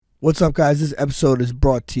What's up, guys? This episode is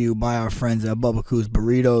brought to you by our friends at Bubba Coos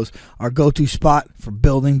Burritos, our go-to spot for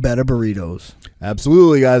building better burritos.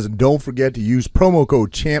 Absolutely, guys. And don't forget to use promo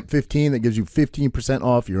code CHAMP15. That gives you 15%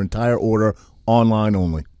 off your entire order, online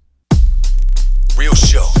only. Real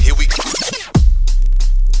show, here we go.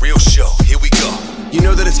 Real show, here we go. You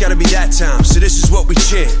know that it's gotta be that time, so this is what we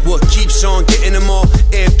chant. What keeps on getting them all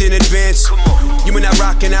amped in advance? Come on. You and I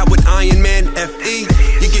rocking out with Iron Man, FE.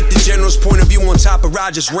 You get the general's point of view on top of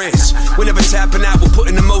Roger's rants. We're never tapping out, we're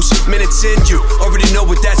putting the most minutes in. You already know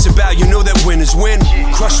what that's about, you know that winners win.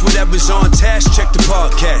 Crush whatever's on task, check the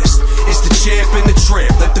podcast. It's the champ and the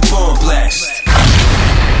tramp, let the bomb blast.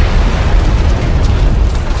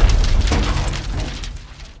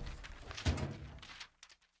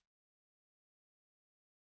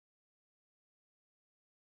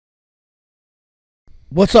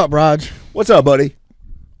 What's up, Raj? What's up, buddy?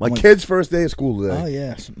 My kid's first day of school today. Oh,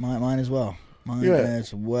 yes. Mine as well. Mine Yeah.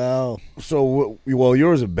 as well. So, well,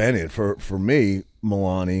 yours have been it. For me,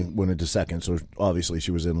 Milani went into second, so obviously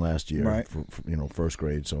she was in last year Right. for first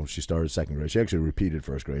grade, so she started second grade. She actually repeated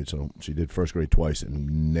first grade, so she did first grade twice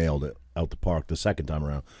and nailed it out the park the second time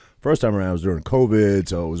around. First time around was during COVID,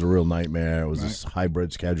 so it was a real nightmare. It was this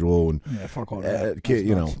hybrid schedule, and Yeah, fuck all that. kid, That's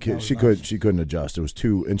nuts. That was nuts. she couldn't adjust. It was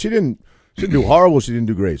too, and she didn't do horrible. She didn't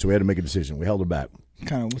do great, so we had to make a decision. We held her back.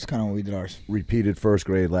 That's kind of what we did ours. Repeated first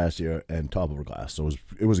grade last year and top of her class, so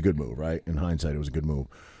it was a good move, right? In hindsight, it was a good move.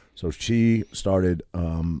 So she started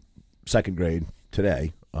second grade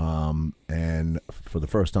today, and for the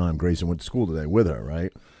first time, Grayson went to school today with her.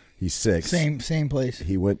 Right? He's 6. Same place.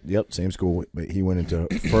 He went, same school, but he went into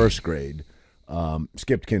first grade.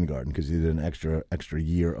 Skipped kindergarten because he did an extra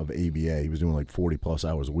year of ABA. He was doing like 40+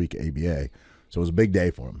 hours a week ABA. So it was a big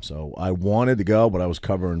day for him. So I wanted to go, but I was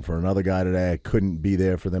covering for another guy today. I couldn't be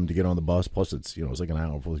there for them to get on the bus. Plus, it's like an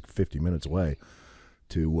hour, like 50 minutes away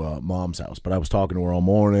to Mom's house. But I was talking to her all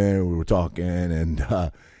morning. We were talking, and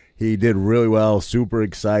he did really well. Super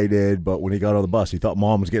excited. But when he got on the bus, he thought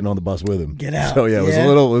Mom was getting on the bus with him. Get out. So yeah,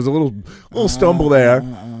 it was a little stumble there.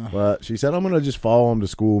 But she said, I'm gonna just follow him to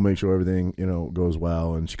school, make sure everything goes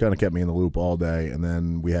well. And she kind of kept me in the loop all day. And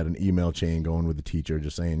then we had an email chain going with the teacher,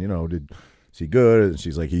 just saying, is he good? And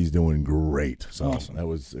she's like, he's doing great. So awesome. It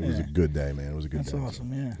was a good day, man. It was a good day. That's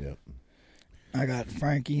awesome, yeah. Yep. I got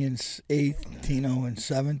Frankie in 8th, Tino in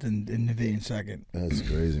 7th, and Navi in 2nd. That's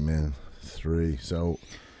crazy, man. 3. So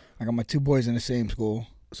I got my 2 boys in the same school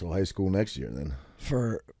high school next year then.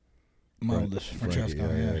 for my oldest,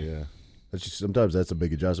 Francesco. Yeah. That's just, sometimes that's a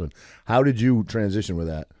big adjustment. How did you transition with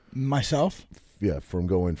that? Myself? Yeah, from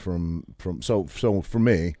going from so for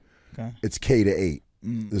me, Okay. it's K to 8.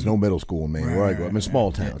 There's no middle school in Maine where I go. I'm in a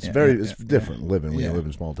small town. It's it's different living when you live in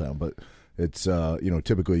a small town, but it's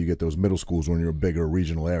typically you get those middle schools when you're in bigger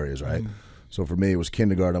regional areas, right? So for me, it was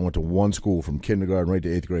kindergarten. I went to one school from kindergarten right to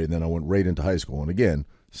 8th grade, and then I went right into high school. And again,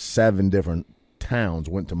 7 different towns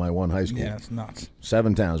went to my one high school. Yeah, it's nuts.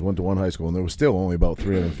 7 towns went to one high school, and there was still only about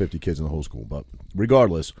 350 kids in the whole school. But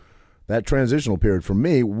regardless, that transitional period for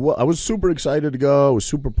me, I was super excited to go. I was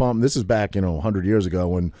super pumped. This is back, 100 years ago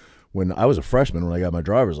when I was a freshman when I got my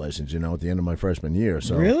driver's license, at the end of my freshman year.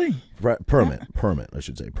 So Really? Permit, I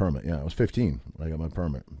should say. Permit, yeah. I was 15 when I got my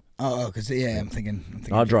permit. Oh, because I'm thinking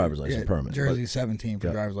Not driver's license, permit. Jersey 17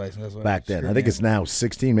 for driver's license. That's what Back then. I think it's now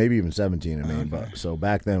 16, maybe even 17 in Maine. But so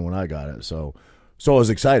back then when I got it. So I was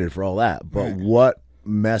excited for all that. But what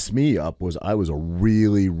messed me up was I was a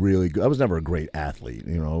really, really good – I was never a great athlete.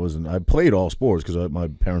 I played all sports because my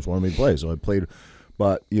parents wanted me to play. So I played –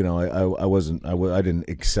 but I didn't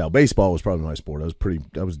excel. Baseball was probably my sport.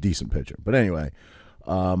 I was a decent pitcher. But anyway,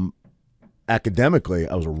 academically,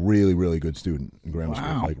 I was a really, really good student in grammar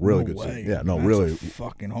school. Like really good student. Yeah, no, That's really.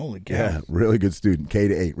 Fucking holy cow. Yeah, really good student. K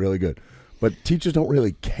to 8, really good. But teachers don't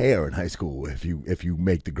really care in high school if you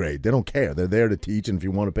make the grade. They don't care. They're there to teach, and if you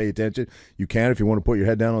want to pay attention, you can. If you want to put your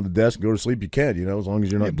head down on the desk and go to sleep, you can. As long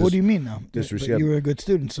as you're not. What do you mean though? Disrespect. You were a good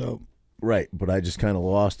student, so. Right, but I just kind of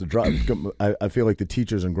lost the drive. I feel like the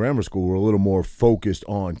teachers in grammar school were a little more focused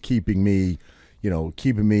on keeping me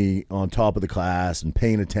on top of the class and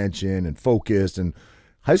paying attention and focused. And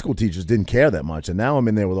high school teachers didn't care that much. And now I'm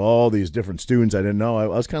in there with all these different students I didn't know. I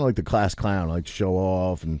was kind of like the class clown. I like to show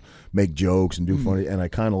off and make jokes and do funny. And I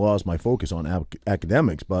kind of lost my focus on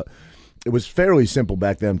academics. But it was fairly simple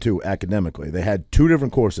back then too. Academically, they had 2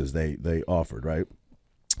 different courses they offered, right?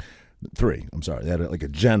 3. I'm sorry. They had like a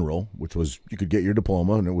general, which was you could get your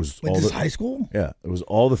diploma, and it was Wait, this is high school? Yeah, it was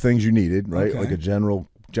all the things you needed, right? Okay. Like a general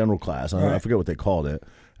class. I forget what they called it.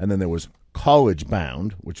 And then there was college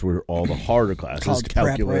bound, which were all the harder classes, College prep,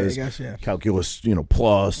 calculus, right, I guess, yeah. calculus,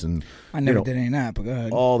 plus, and I never you know, did any of that, but go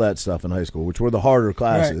ahead. all that stuff in high school, which were the harder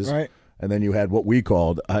classes. Right. And then you had what we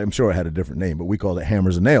called, I'm sure it had a different name, but we called it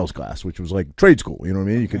hammers and nails class, which was like trade school. You know what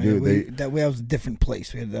I mean? You could That was a different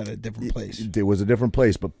place. We had that at a different place. It was a different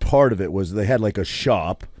place, but part of it was they had like a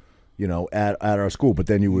shop, at our school. But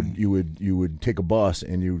then you would take a bus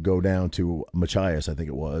and you would go down to Machias, I think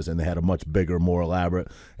it was, and they had a much bigger, more elaborate,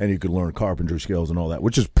 and you could learn carpentry skills and all that,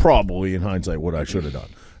 which is probably in hindsight what I should have done.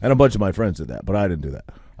 And a bunch of my friends did that, but I didn't do that.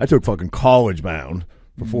 I took fucking college bound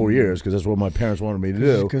for 4 years because that's what my parents wanted me to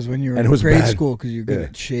do. Because when you were in grade school, because you're good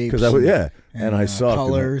at shapes. And I sucked.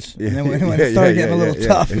 Colors. And then when it started getting a little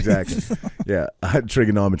tough. Exactly.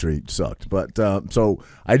 Trigonometry sucked. But so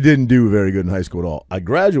I didn't do very good in high school at all. I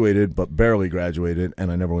graduated, but barely graduated,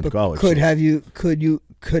 and I never went to college. Could you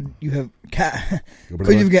have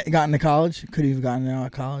gotten to college? Could you have gotten out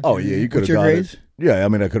of college? Oh yeah, you could have gotten it. Yeah, I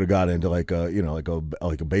mean, I could have got into like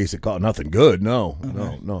a basic college. Nothing good. No.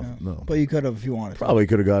 But you could have if you wanted. Probably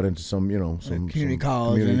could have got into some community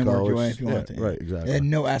college and then worked your way if you wanted to. Right, exactly. You had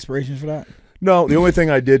no aspirations for that. No, the only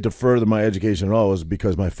thing I did to further my education at all was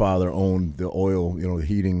because my father owned the oil, the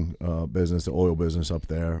heating business, the oil business up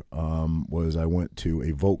there. Was I went to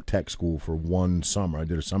a Voc Tech school for one summer. I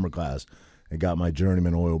did a summer class and got my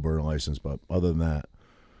journeyman oil burner license. But other than that.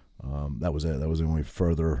 That was it. That was the only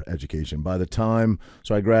further education. By the time,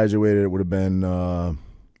 so I graduated, it would have been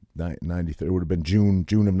 93. It would have been June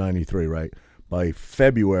of 93, right? By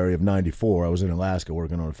February of 94, I was in Alaska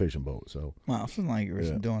working on a fishing boat. So wow, it's not like you were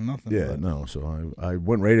doing nothing. Yeah, no. So I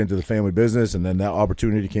went right into the family business, and then that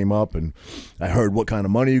opportunity came up, and I heard what kind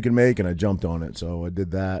of money you can make, and I jumped on it. So I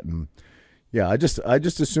did that, and yeah, I just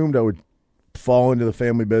assumed I would fall into the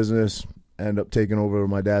family business. End up taking over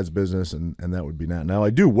my dad's business, and that would be that. Now, I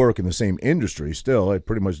do work in the same industry still. I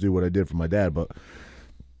pretty much do what I did for my dad, but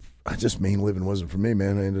Maine living wasn't for me,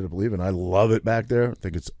 man. I ended up leaving. I love it back there. I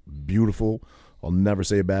think it's beautiful. I'll never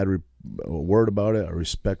say a bad word about it. I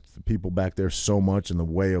respect the people back there so much and the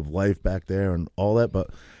way of life back there and all that, but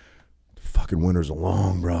fucking winters are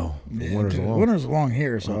long, bro. Winters are long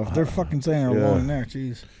here, so if they're fucking saying they're long there,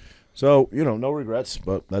 jeez. So, no regrets,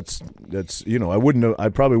 but that's I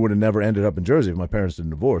probably would have never ended up in Jersey if my parents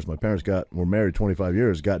didn't divorce. My parents were married 25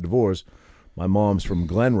 years, got divorced. My mom's from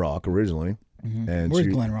Glen Rock originally. Mm-hmm. And where's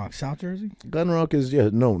Glen Rock? South Jersey? Glen Rock is,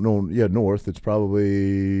 north. It's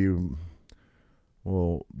probably,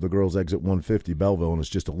 the girls exit 150 Belleville, and it's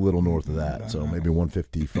just a little north of that. So maybe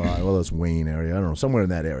 155. Well, that's Wayne area. I don't know. Somewhere in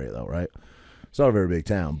that area, though, right? It's not a very big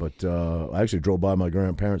town, but I actually drove by my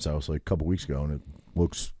grandparents' house like a couple weeks ago, and it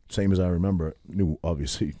looks same as I remember it.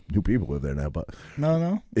 Obviously, new people live there now, but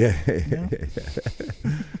no. Yeah.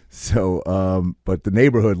 So, but the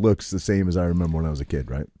neighborhood looks the same as I remember when I was a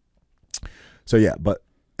kid, right? So yeah, but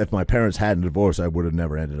if my parents hadn't divorced, I would have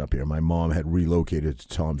never ended up here. My mom had relocated to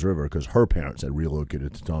Toms River because her parents had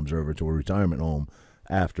relocated to Toms River to a retirement home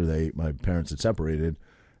after my parents had separated,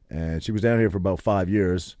 and she was down here for about 5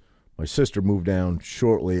 years. My sister moved down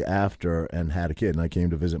shortly after and had a kid, and I came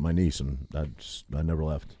to visit my niece, and I never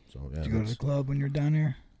left. So yeah. Did you go to the club when you were down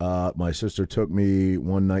here? My sister took me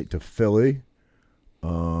one night to Philly,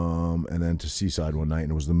 and then to Seaside one night,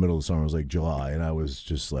 and it was the middle of the summer. It was like July, and I was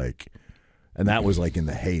just like, and that was like in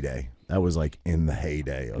the heyday. That was like in the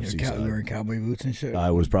heyday of Seaside. You were in cowboy boots and shit?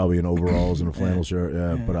 I was probably in overalls and a flannel shirt,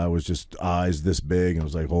 yeah, but I was just eyes this big, and I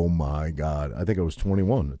was like, oh my God. I think I was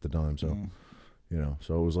 21 at the time, so,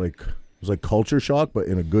 so it was like culture shock, but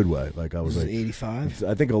in a good way. Like I was like 85.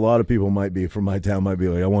 I think a lot of people might be from my town might be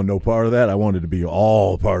like, I want no part of that. I wanted to be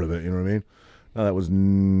all part of it. You know what I mean? Now that was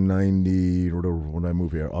 90 or when I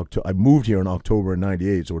moved here. I moved here in October of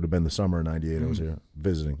 98, so it would have been the summer of 98. I was here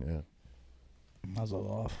visiting. Yeah.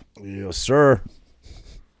 Muzzle off. Yes, sir.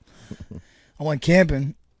 I went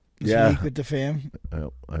camping this week with the fam.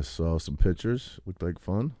 I saw some pictures. Looked like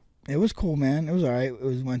fun. It was cool, man. It was all right.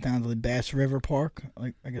 Went down to the Bass River Park,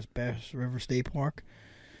 Bass River State Park,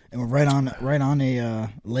 and we're right on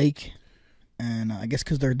a lake. And I guess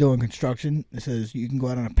because they're doing construction, it says you can go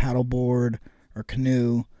out on a paddle board or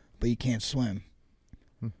canoe, but you can't swim.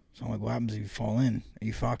 So I'm like, what happens if you fall in? Are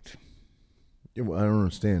you fucked? Yeah, well, I don't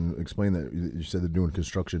understand. Explain that. You said they're doing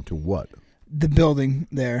construction to what? The building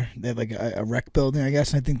there. They have like a rec building, I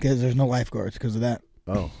guess. I think because there's no lifeguards because of that.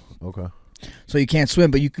 Oh, okay. So you can't swim,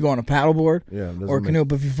 but you can go on a paddleboard or a canoe.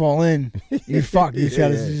 But if you fall in, you're fucked. You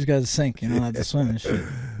just gotta sink. Not to swim and shit.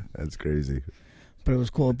 That's crazy. But it was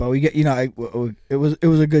cool. But we get, it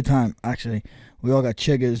was a good time actually. We all got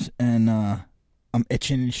chiggas, and I'm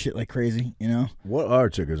itching and shit like crazy, you know. What are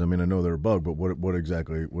chiggers? I mean, I know they're a bug, but what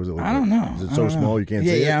exactly was it like? I don't know. Is it so small you can't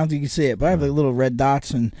see it? Yeah, I don't think you can see it, but I have like little red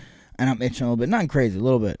dots and I'm itching a little bit, not crazy, a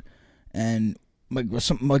little bit, and like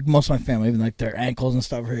most of my family, even like their ankles and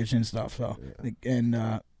stuff are itching and stuff. So, and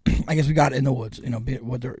I guess we got it in the woods, you know,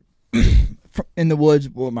 with their in the woods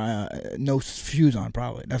with my no shoes on,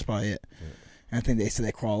 probably. That's probably it. Yeah. And I think they said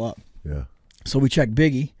they crawl up. Yeah. So we checked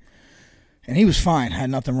Biggie, and he was fine, had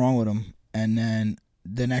nothing wrong with him. And then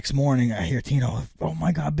the next morning, I hear Tino, oh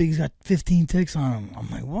my God, Biggie's got 15 ticks on him. I'm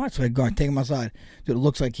like, what? So I go and take him outside. Dude, it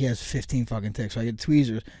looks like he has 15 fucking ticks. So I get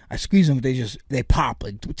tweezers. I squeeze them, but they pop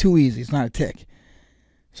like too easy. It's not a tick.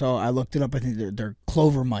 So I looked it up. I think they're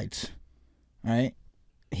clover mites, right?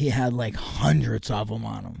 He had like hundreds of them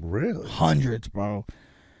on him. Really? Hundreds, bro.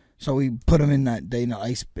 So we put him in that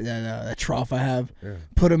ice that trough I have. Yeah.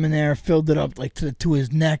 Put him in there, filled it up like to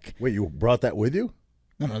his neck. Wait, you brought that with you?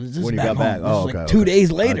 No, this is when back you got home. back. This was like 2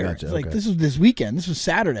 days later. Gotcha, it's like this was this weekend. This was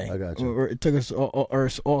Saturday. I got you. Or it took us or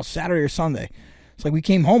Saturday or Sunday. It's like we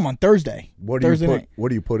came home on Thursday. What do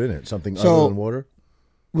you put in it? Something other than water?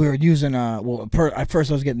 We were using at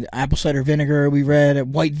first I was getting apple cider vinegar. We read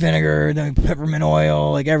white vinegar, then peppermint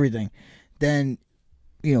oil, like everything. Then,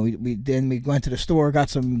 you know, we went to the store,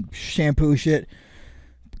 got some shampoo shit,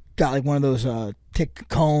 got like one of those tick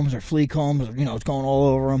combs or flea combs. You know, it's going all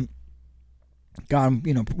over them. Got him,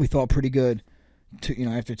 you know, we thought pretty good.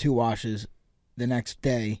 After 2 washes, the next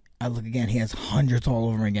day I look again. He has hundreds all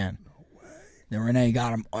over him again. No way. Then Renee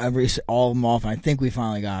got him all of them off, and I think we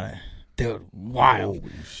finally got it. Dude, wild.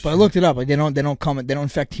 But I looked it up. Like they don't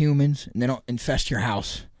infect humans, and they don't infest your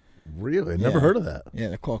house. Really? Never heard of that. Yeah,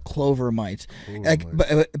 they're called clover mites.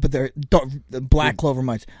 But they're the black clover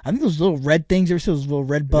mites. I think those little red things. You ever see those little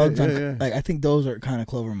red bugs? Yeah. Like I think those are kind of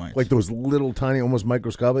clover mites. Like those little tiny, almost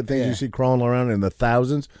microscopic things you see crawling around in the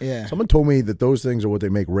thousands. Yeah. Someone told me that those things are what they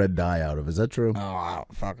make red dye out of. Is that true? Oh,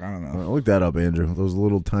 fuck, I don't know. Look that up, Andrew. Those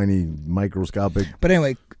little tiny microscopic. But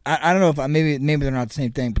anyway, I don't know if maybe they're not the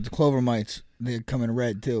same thing. But the clover mites, they come in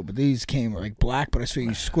red too, but these came like black. But I saw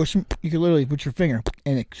you squish them, you could literally put your finger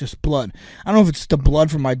and it's just blood. I don't know if it's the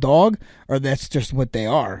blood from my dog or that's just what they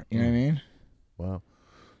are. You know what I mean? Wow.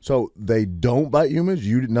 So they don't bite humans.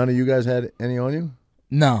 None of you guys had any on you?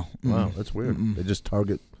 No. Wow, that's weird. They just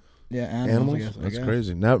target animals. That's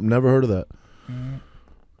crazy. Never heard of that.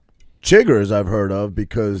 Chiggers I've heard of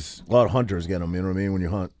because a lot of hunters get them. You know what I mean? When you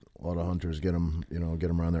hunt, a lot of hunters get them. You know, get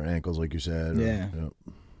them around their ankles, like you said.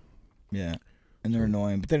 Yeah. And they're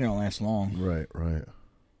annoying, but they don't last long. Right.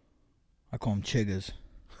 I call them chiggers.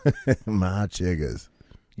 My chiggers.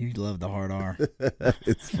 You love the hard R.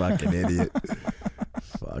 It's fucking idiot.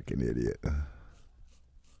 Fucking idiot.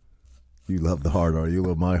 You love the hard R. You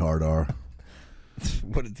love my hard R.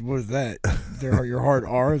 What is that? Your hard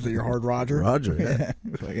R? Is it your hard Roger? Roger, yeah.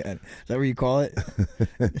 Is that what you call it?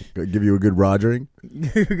 Give you a good Rogering?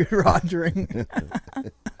 Good Rogering.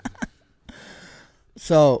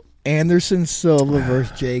 So, Anderson Silva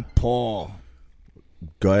versus Jake Paul.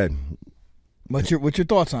 Go ahead. What's your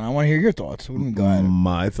thoughts on it? I want to hear your thoughts. Go ahead.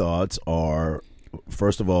 My thoughts are,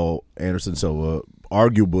 first of all, Anderson Silva,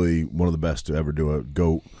 arguably one of the best to ever do a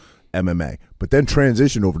GOAT MMA, but then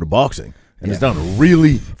transitioned over to boxing and has done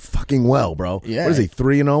really fucking well, bro. Yeah. What is he,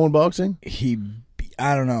 3-0 in boxing?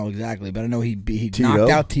 I don't know exactly, but I know he Tito.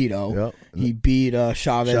 knocked out Tito. Yep. He beat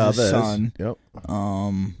Chavez's son. Yep.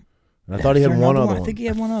 I thought he had one other one. I think he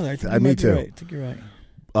had one other. Me too. Right. I think you're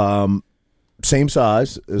right. Same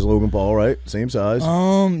size as Logan Paul, right? Same size.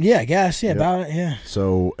 Yeah, I guess. Yeah, about it. Yeah.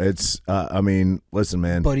 So it's. I mean, listen,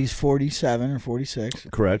 man. But he's 47 or 46.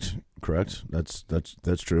 Correct.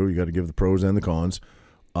 That's true. You got to give the pros and the cons.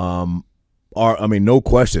 I mean, no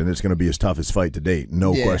question, it's going to be his toughest fight to date.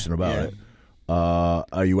 No question about it.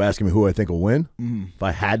 Are you asking me who I think will win? Mm-hmm. If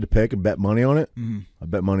I had to pick and bet money on it, mm-hmm. I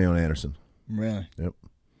bet money on Anderson. Really? Yep.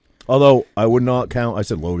 Although I would not count. I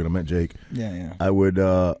said Logan. I meant Jake. Yeah. I would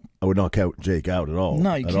not count Jake out at all.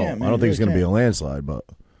 No, you can't. Man, I don't think it's going to be a landslide, but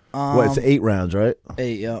it's 8 rounds, right?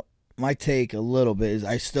 8. Yep. My take a little bit is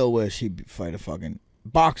I still wish he'd fight a fucking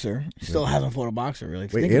boxer. He still hasn't fought a boxer really.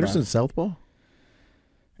 Wait, Anderson's southpaw?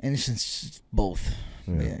 Anderson's both.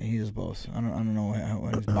 Yeah, he is both. I don't know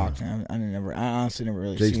what he's boxing. I honestly never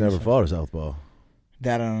really. Jake's never fought a southpaw.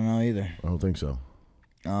 That I don't know either. I don't think so.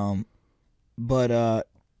 But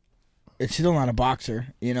it's still not a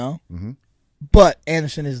boxer, you know. Mm-hmm. But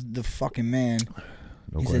Anderson is the fucking man.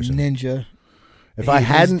 No He's question. a ninja. If I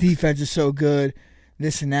hadn't, his defense is so good.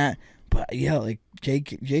 This and that. But yeah, like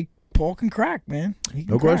Jake Paul can crack, man. He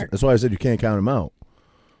can no crack. question. That's why I said you can't count him out.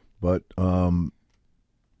 But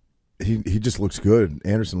he just looks good.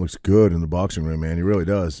 Anderson looks good in the boxing ring, man. He really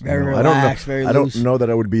does. Very relaxed, very I loose. don't know that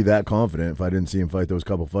I would be that confident if I didn't see him fight those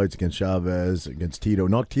couple fights against Chavez, against Tito.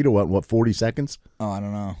 Knocked Tito out in, what, 40 seconds? Oh, I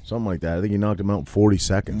don't know. Something like that. I think he knocked him out in 40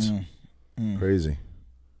 seconds. Crazy.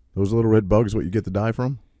 Those little red bugs, what you get the dye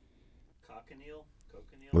from? Cochineal?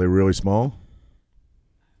 Are they really small?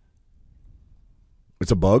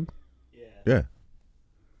 It's a bug? Yeah. Yeah.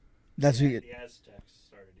 That's what you, The Aztecs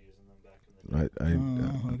started using them back in the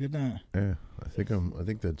day. look at that. Yeah. I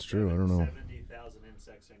think that's true. I don't know. 70,000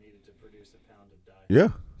 insects are needed to produce a pound of dye. Yeah.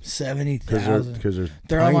 70,000. Because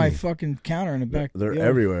They're on my fucking counter in the back. They're yard.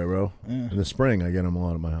 everywhere, bro. Yeah. In the spring, I get them a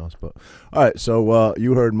lot at my house. But all right, so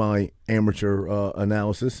you heard my amateur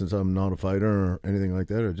analysis, since I'm not a fighter or anything like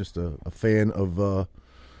that, or just a fan of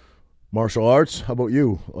martial arts. How about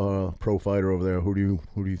you, pro fighter over there? How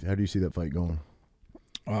do you see that fight going?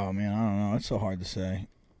 Oh man, I don't know. It's so hard to say.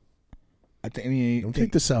 I mean, Don't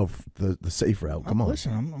take the safe route. Come on,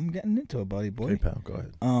 Listen, I'm getting into it, buddy boy. hey pal, go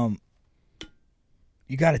ahead.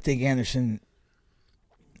 You got to think Anderson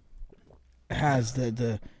has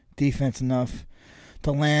the defense enough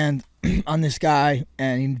to land on this guy,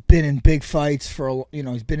 and he's been in big fights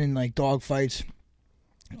he's been in like dog fights.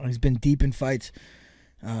 He's been deep in fights.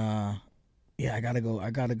 Yeah, I gotta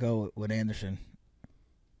go with Anderson.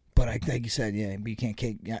 But like you said, yeah, but you can't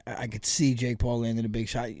kick. I could see Jake Paul landing a big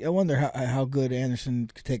shot. I wonder how good Anderson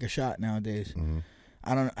could take a shot nowadays. Mm-hmm.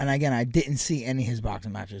 I don't. And again, I didn't see any of his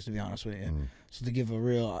boxing matches, to be honest with you. Mm-hmm. So to give a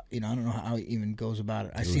real, I don't know how he even goes about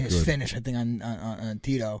it. I seen was his good. finish, I think on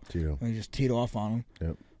Tito. When he just teed off on him.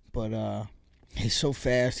 Yep. But he's so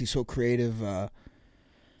fast. He's so creative.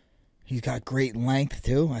 He's got great length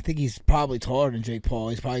too. I think he's probably taller than Jake Paul.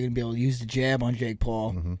 He's probably gonna be able to use the jab on Jake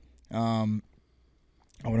Paul. Mm-hmm.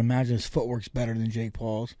 I would imagine his footwork's better than Jake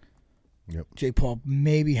Paul's. Yep. Jake Paul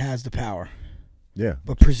maybe has the power, Yeah.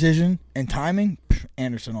 but precision and timing,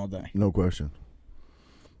 Anderson all day. No question.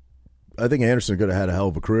 I think Anderson could have had a hell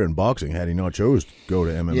of a career in boxing had he not chose to go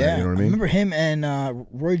to MMA. Yeah, You know what I I mean? remember him and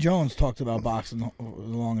Roy Jones talked about boxing the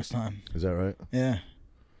longest time. Is that right? Yeah.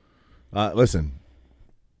 Listen.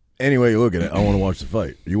 Any way you look at it, I want to watch the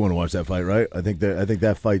fight. You want to watch that fight, right? I think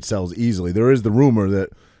that fight sells easily. There is the rumor that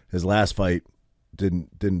his last fight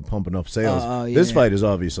didn't pump enough sales. Yeah. This fight is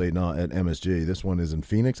obviously not at MSG. This one is in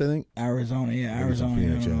Phoenix, I think. Arizona, yeah, It was in Arizona.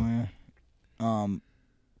 Phoenix, Yeah.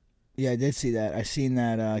 Yeah, I did see that. I seen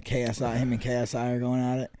that KSI, him and KSI are going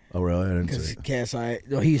at it. Oh, really? I didn't Because see it. KSI,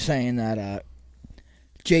 well, he's saying that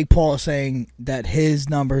Jake Paul is saying that his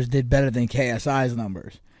numbers did better than KSI's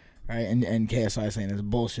numbers, right? And KSI saying it's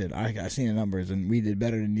bullshit. I seen the numbers and we did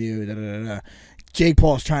better than you. Da, da, da, da. Jake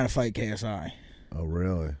Paul's trying to fight KSI. Oh,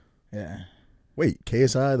 really? Yeah. Wait,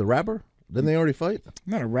 KSI, the rapper? Didn't they already fight?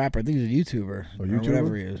 Not a rapper. I think he's a YouTuber. Oh, Or YouTuber?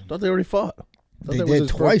 whatever he is. I thought they already fought. I thought They that was did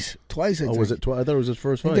his twice. first- Twice, I Oh, think. was it twice? I thought it was his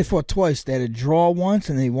first I think fight. they fought twice. They had a draw once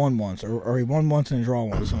and they won once. Or he won once and a draw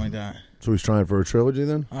once, something like that. So he's trying for a trilogy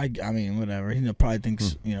then? I mean, whatever. He probably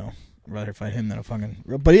thinks, rather fight him than a fucking.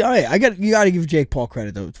 But you got to give Jake Paul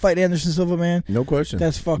credit though. Fight Anderson Silva, man. No question.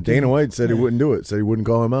 That's fucking. Dana White said he yeah. wouldn't do it. Said he wouldn't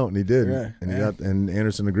call him out, and he did. Right, And he yeah. and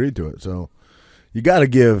Anderson agreed to it. So you got to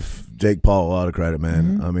give Jake Paul a lot of credit,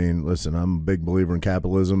 man. Mm-hmm. I mean, listen, I'm a big believer in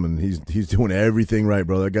capitalism, and he's doing everything right,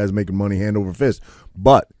 bro. That guy's making money hand over fist,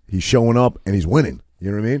 but he's showing up and he's winning.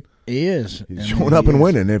 You know what I mean? He is. He's showing up and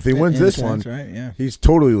winning. If he wins in a this sense, one, right? Yeah. he's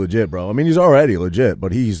totally legit, bro. I mean, he's already legit,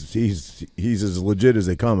 but he's as legit as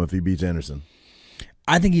they come if he beats Anderson.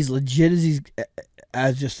 I think he's legit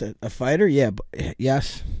as just a fighter. Yeah, but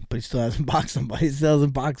yes, but he still hasn't boxed somebody. He still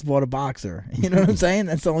hasn't fought a boxer. You know what I'm saying?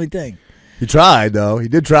 That's the only thing. He tried though. He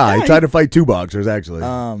did try. Yeah, he tried to fight two boxers actually.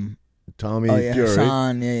 Oh Tommy yeah, Fury.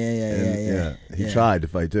 Hassan. Yeah. He tried to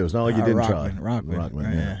fight too. It's not like he didn't try. Rockman.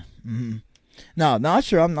 Right, yeah. Mm-hmm. No, not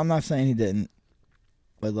sure. I'm not saying he didn't.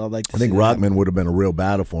 But I'd like to I think see that. Rockman would have been a real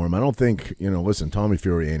battle for him. I don't think, listen, Tommy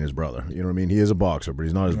Fury ain't his brother. You know what I mean? He is a boxer, but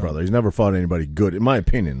he's not his brother. He's never fought anybody good, in my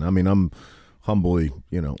opinion. I mean, I'm humbly,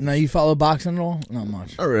 Now, you follow boxing at all? Not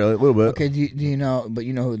much. Not really, a little bit. Okay, do you know? But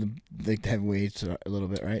you know who the heavyweights are a little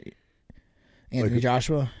bit, right? Anthony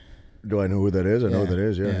Joshua. Do I know who that is? I know who that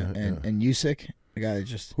is, yeah. And Usyk, the guy that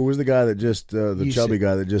just. Who was the guy that just, the Usyk. chubby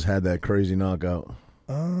guy that just had that crazy knockout?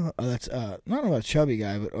 That's not about chubby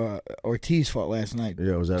guy, but Ortiz fought last night.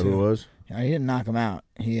 Yeah, was that too. who it was? He didn't knock him out.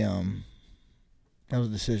 That was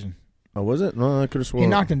a decision. Oh, was it? No, I could have sworn. He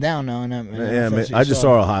knocked him down, though. I just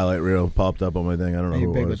saw a highlight reel popped up on my thing. I don't know You're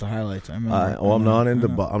who big it with was. the highlights. I remember. I'm not into.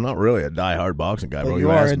 I'm not really a diehard boxing guy, bro. But you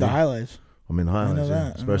are asked into me. highlights. I'm in highlights, that. I yeah.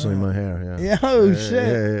 know Especially that. my hair. Yeah. Yeah, oh,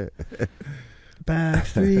 shit. Yeah.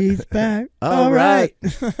 Backstreet's back. All All right.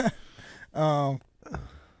 right.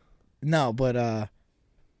 No, but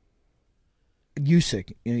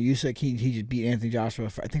Usyk. Usyk, he just beat Anthony Joshua,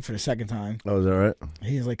 I think, for the second time. Oh, is that right?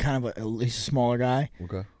 He's like kind of he's a smaller guy.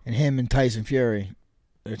 Okay. And him and Tyson Fury,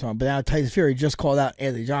 they're talking. But now Tyson Fury just called out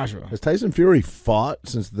Anthony Joshua. Has Tyson Fury fought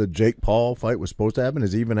since the Jake Paul fight was supposed to happen?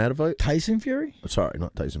 Has he even had a fight? Tyson Fury? Sorry,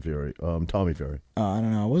 not Tyson Fury. Tommy Fury. I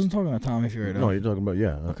don't know. I wasn't talking about Tommy Fury though. No, you're talking about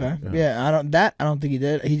Okay. Yeah, I don't think he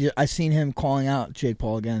did. I seen him calling out Jake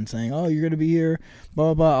Paul again, saying, "Oh, you're gonna be here,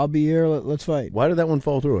 blah blah blah. I'll be here. Let's fight." Why did that one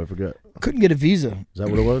fall through? I forget. Couldn't get a visa. Is that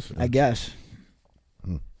what it was? I guess.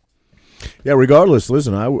 Yeah. Regardless,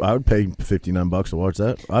 listen, I would pay $59 to watch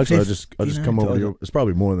that. Actually, I'll just come over here. It's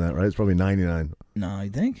probably more than that, right? It's probably $99. No,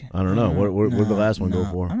 you think? I don't know. What did the last one go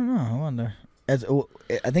for? I don't know. I wonder. I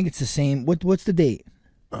think it's the same. What's the date?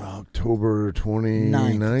 October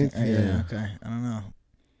 29th. Yeah. Okay. I don't know.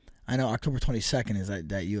 I know October 22nd is that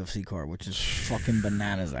UFC card, which is fucking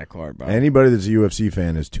bananas. That card, bro. Anybody that's a UFC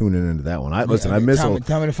fan is tuning into that one. I miss. Tell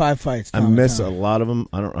me the 5 fights. I miss a lot of them.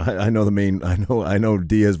 I know the main. I know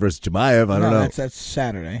Diaz versus Chimaev. I don't know. That's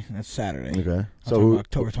Saturday. That's Saturday. Okay. So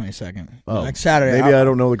October 22nd. Oh, like Saturday. Maybe I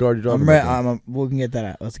don't know the card you're talking about. We can get that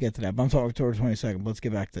out. Let's get to that. But I'm talking October 22nd. Let's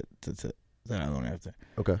get back to that other one after.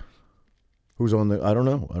 Okay. Who's on the? I don't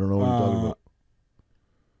know. I don't know what you're talking about.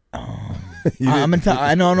 I'm gonna tell.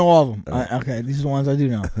 I know all of them. Okay, these are the ones I do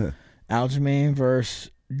know. Aljamain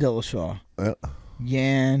versus Dillashaw.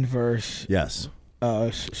 Yan versus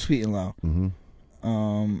Sweet and Low.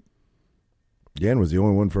 Mm-hmm. Yan was the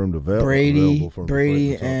only one for him to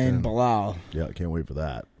Brady and Bilal. Yeah, I can't wait for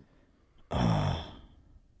that.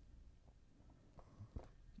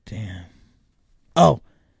 Damn. Oh.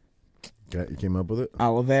 Okay, you came up with it?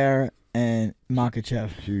 Oliveira and Makhachev.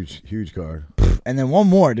 Huge card. And then one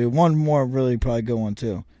more, dude. One more really probably good one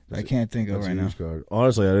too. I can't think of right now. Card.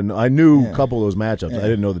 Honestly, I didn't. I knew a couple of those matchups. I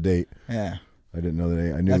didn't know the date. Yeah. I didn't know the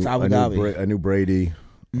date. I knew. That's Abu Dhabi. I knew Brady.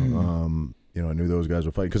 I knew those guys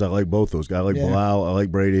were fighting because I like both those guys. I like Bilal. I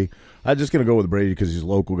like Brady. I'm just gonna go with Brady because he's a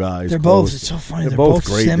local guy. They're both. It's so funny. They're both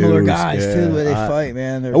great similar dudes. guys too. Where they fight,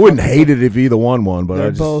 man. I wouldn't hate it if either one won, but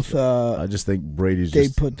they're both. I just think Brady's. They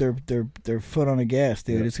put their foot on the gas,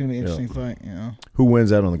 dude. It's gonna be an interesting fight. You know. Who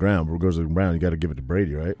wins out on the ground? Who goes to the ground? You got to give it to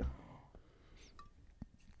Brady, right?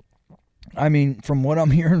 I mean, from what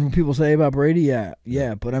I'm hearing when people say about Brady,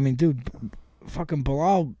 yeah. But I mean, dude, fucking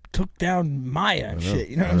Bilal took down Maya and shit.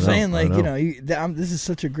 You know what I'm saying? Like, this is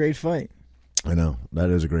such a great fight. I know.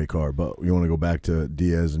 That is a great card. But you want to go back to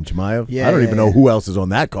Diaz and Chimaev? Yeah, I don't even know who else is on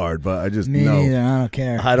that card, but I just know. Me neither. I don't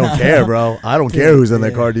care. I don't care, bro. I don't care who's on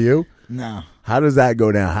that card. Do you? No. How does that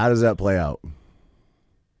go down? How does that play out?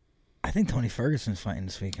 I think Tony Ferguson's fighting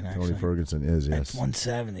this weekend, actually. Tony Ferguson is, yes. That's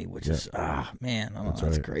 170, which is, man. I don't know.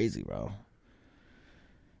 That's crazy, bro.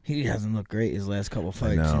 He hasn't looked great his last couple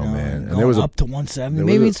fights. No, man. And there was up to 170.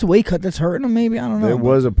 Maybe it's the weight cut that's hurting him. Maybe I don't know. There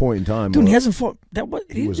was a point in time, dude. He hasn't fought.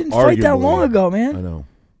 He didn't fight that long ago, man. I know.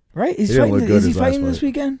 Right? He's fighting. Is he fighting this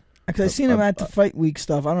weekend? Because I seen him at the fight week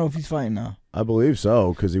stuff. I don't know if he's fighting now. I believe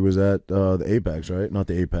so because he was at the Apex, right? Not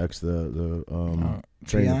the Apex, the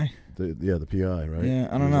PI. The PI, right? Yeah,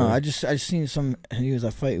 I don't know. I just seen some. He was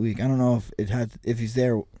at fight week. I don't know if he's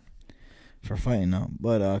there for fighting now,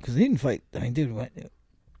 but because he didn't fight. I mean, dude,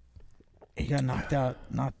 he got knocked out.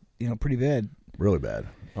 Not pretty bad. Really bad.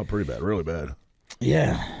 Not pretty bad. Really bad.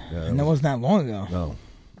 Yeah. And that wasn't that long ago.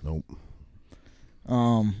 No.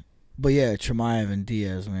 Nope. But yeah, Chimaev and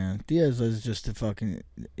Diaz, man. Diaz is just a fucking.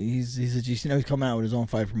 He's a GC. He's coming out with his own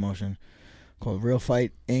fight promotion called Real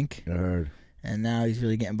Fight Inc. I heard. And now he's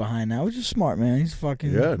really getting behind now, which is smart, man. He's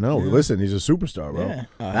fucking. Yeah, no, listen, he's a superstar, bro. Yeah.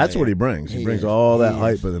 That's what he brings. He brings all that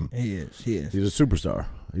hype with him. He is. He's a superstar.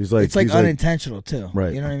 He's like. It's like unintentional, too.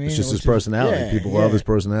 Right. You know what I mean? It's just his personality. People love his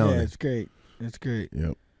personality. Yeah, it's great. It's great.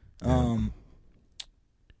 Yep.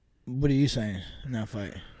 What are you saying in that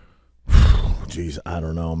fight? Jeez, I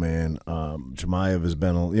don't know, man. Chimaev has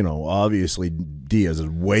been, obviously Diaz is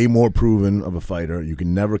way more proven of a fighter. You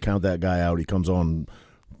can never count that guy out. He comes on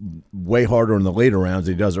way harder in the later rounds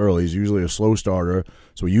than he does early. He's usually a slow starter,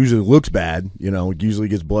 so he usually looks bad. He usually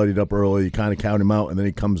gets bloodied up early. You kind of count him out, and then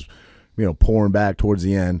he comes, pouring back towards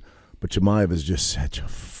the end. But Chimaev is just such a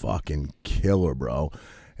fucking killer, bro.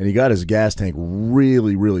 And he got his gas tank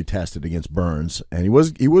really, really tested against Burns, and he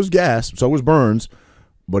was gassed. So was Burns.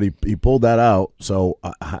 But he pulled that out. So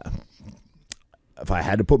if I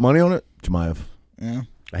had to put money on it, Chimaev. Yeah.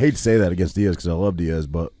 I hate to say that against Diaz because I love Diaz,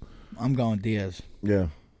 but I'm going Diaz. Yeah.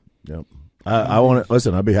 Yep. I want to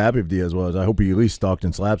listen. I'd be happy if Diaz was. I hope he at least stalked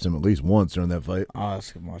and slaps him at least once during that fight. Oh,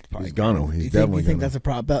 that's probably He's gonna. He's you definitely. You think that's a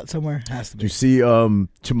prop belt somewhere? Has to be. Do you see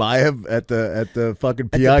Chimaev at the fucking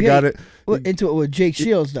PI got it into it with Jake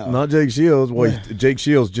Shields though? Not Jake Shields. Well, Jake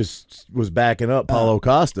Shields just was backing up Paulo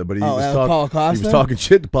Costa, but he was Paulo Costa? He was talking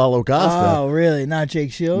shit to Paulo Costa. Oh, really? Not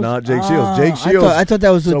Jake Shields? Not Jake Shields. Jake Shields. I thought that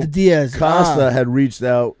was with the Diaz. Costa had reached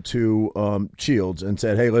out to Shields and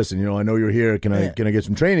said, "Hey, listen, I know you're here. Can I get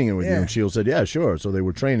some training in with you?" And Shields said, "Yeah, sure." So they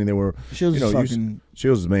were training. They were Shields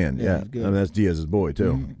Shields is man. Yeah, I mean that's Diaz's boy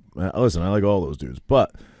too. Mm-hmm. Listen, I like all those dudes,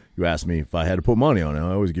 but you asked me if I had to put money on it.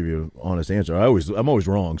 I always give you an honest answer. I'm always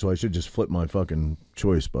wrong, so I should just flip my fucking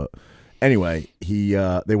choice. But anyway,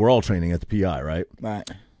 they were all training at the PI, right? Right.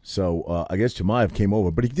 So I guess Chimaev came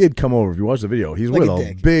over, but he did come over. If you watch the video, he's with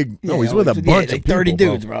a big. He's with a bunch of 30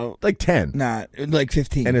 people, dudes, bro. Like 10. Nah, like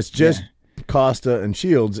 15. And it's just Costa and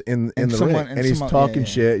Shields in the ring, and he's talking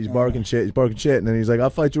shit. He's barking shit. He's barking shit, and then he's like, "I'll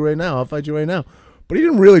fight you right now. I'll fight you right now." But he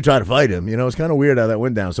didn't really try to fight him. It's kind of weird how that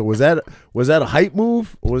went down. So was that a hype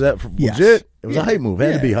move, or was that legit? It was a hype move.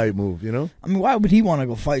 It had to be a hype move. I mean, why would he want to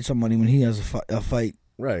go fight somebody when he has a fight?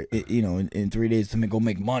 Right. In 3 days to go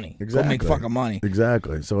make money. Exactly. Go make fucking money.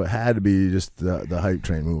 Exactly. So it had to be just the hype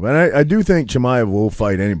train move. And I do think Chimaev will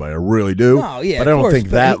fight anybody. I really do. No, yeah, but I don't think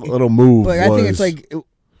that little move was... I think it's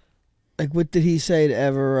like what did he say to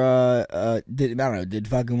ever, did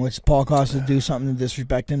fucking Paul Costa do something to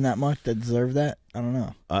disrespect him that much that deserved that? I don't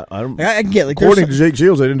know. I don't. I get according to Jake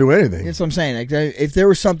Shields, they didn't do anything. That's what I'm saying. Like, if there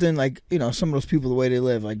was something like some of those people, the way they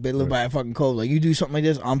live by a fucking code. Like, you do something like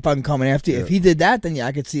this, I'm fucking coming after you. If he did that, then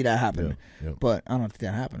I could see that happen. Yeah. But I don't think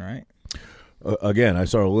that happened, right? Again, I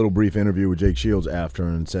saw a little brief interview with Jake Shields after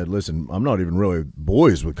and said, "Listen, I'm not even really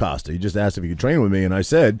boys with Costa. He just asked if he could train with me, and I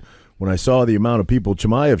said, when I saw the amount of people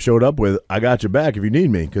Chimaev showed up with, I got your back if you need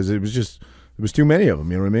me, because it was too many of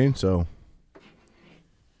them. You know what I mean? So."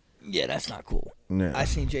 Yeah, that's not cool. Yeah. I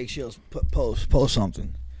seen Jake Shields post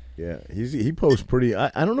something. Yeah, he posts pretty. I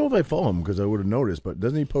don't know if I follow him because I would have noticed, but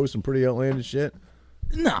doesn't he post some pretty outlandish shit?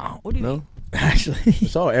 No, what do you mean? Actually, I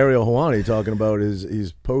saw Ariel Helwani talking about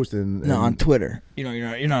he's posting. No, on Twitter.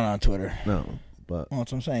 You're not on Twitter. No, but well,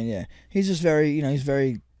 that's what I'm saying. Yeah, he's just very he's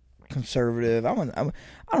very conservative. I don't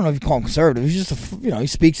know if you call him conservative. He's just he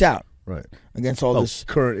speaks out. Right. Against all this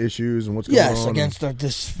current issues and what's going on. Yes, against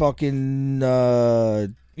this fucking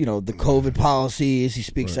the COVID policies. He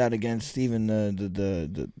speaks out against even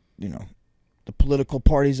the political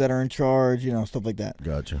parties that are in charge, stuff like that.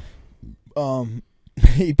 Gotcha.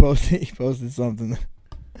 He posted something.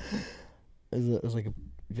 It was like a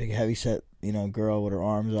big heavy set, girl with her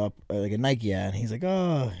arms up, like a Nike ad. And he's like,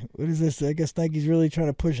 "Oh, what is this? I guess Nike's really trying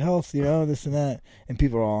to push health, this and that." And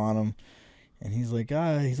people are all on him. And he's like,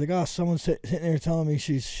 someone's sitting there telling me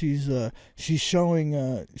she's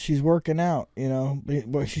showing, she's working out,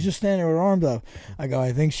 but she's just standing there with her arms up. I go,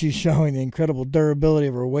 I think she's showing the incredible durability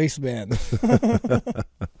of her waistband.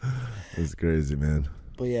 That's crazy, man.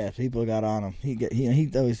 But yeah, people got on him.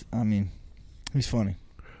 He always, he's funny.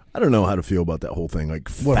 I don't know how to feel about that whole thing, like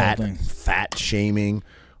fat shaming.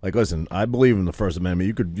 Like, listen, I believe in the First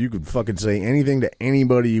Amendment. You could fucking say anything to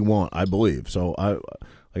anybody you want. I believe so.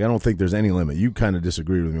 I don't think there's any limit. You kind of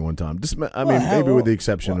disagreed with me one time. Maybe with the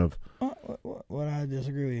exception of what I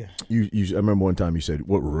disagree with you. I remember one time you said,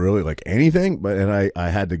 "What, really? Like anything?" And I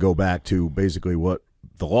had to go back to basically what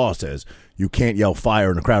the law says. You can't yell fire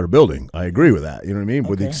in a crowded building. I agree with that. You know what I mean? Okay.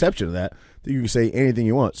 With the exception of that you can say anything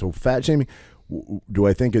you want. So fat shaming. Do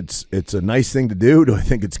I think it's a nice thing to do? Do I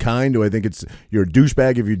think it's kind? Do I think you're a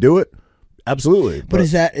douchebag if you do it? Absolutely. But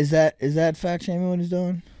is that fat shaming what he's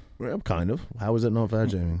doing? Well, kind of. How is it not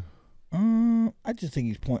fat shaming? I just think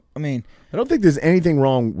he's I don't think there's anything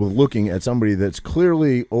wrong with looking at somebody that's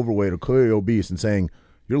clearly overweight or clearly obese and saying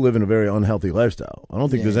you're living a very unhealthy lifestyle. I don't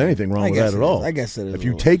think there's anything wrong with that at all. I guess it is. If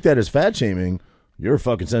you take that as fat shaming, you're a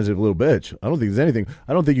fucking sensitive little bitch. I don't think there's anything.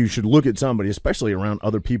 I don't think you should look at somebody, especially around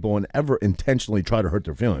other people, and ever intentionally try to hurt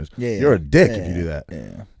their feelings. You're a dick if you do that.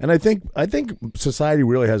 Yeah. And I think society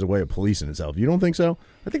really has a way of policing itself. You don't think so?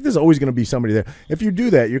 I think there's always going to be somebody there. If you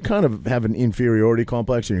do that, you're kind of have an inferiority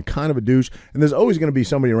complex, and you're kind of a douche. And there's always going to be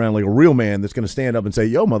somebody around, like a real man, that's going to stand up and say,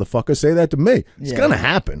 "Yo, motherfucker, say that to me." It's going to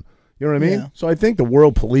happen. You know what I mean? Yeah. So I think the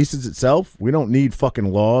world polices itself. We don't need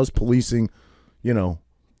fucking laws policing,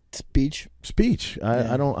 Speech.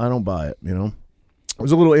 I don't buy it. There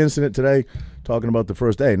was a little incident today talking about the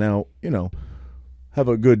first day. Now, have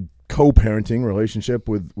a good co-parenting relationship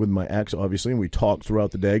with my ex, obviously, and we talked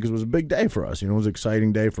throughout the day because it was a big day for us. It was an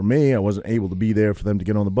exciting day for me. I wasn't able to be there for them to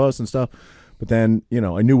get on the bus and stuff. But then,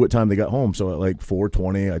 I knew what time they got home. So at like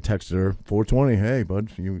 4:20, I texted her, 4:20, "Hey, bud,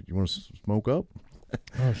 you want to smoke up?"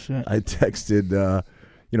 Oh shit. I texted,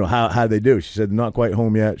 how they do. She said, not quite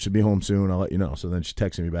home yet. Should be home soon. I'll let you know. So then she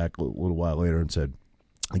texted me back a little while later and said,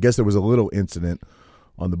 I guess there was a little incident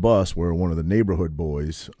on the bus where one of the neighborhood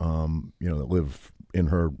boys, that live in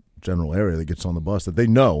her general area that gets on the bus that they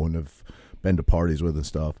know and have been to parties with and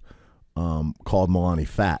stuff, called Milani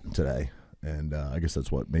fat today. And I guess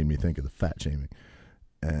that's what made me think of the fat shaming.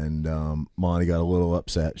 And Milani got a little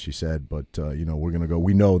upset, she said, but, we're going to go.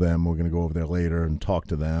 We know them. We're going to go over there later and talk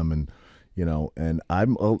to them. And, and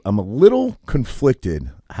I'm a little conflicted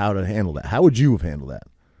how to handle that. How would you have handled that?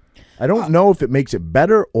 I don't know if it makes it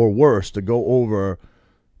better or worse to go over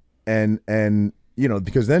and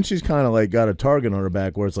because then she's kind of like got a target on her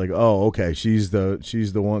back where it's like, oh, okay, she's the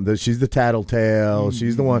one, she's the tattletale,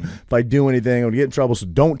 she's the one. If I do anything, I'm gonna get in trouble. So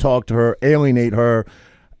don't talk to her, alienate her,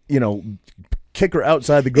 kick her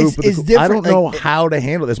outside the group. I don't know how to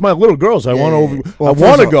handle this. My little girl, so I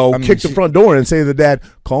want to go kick the front door and say to the dad,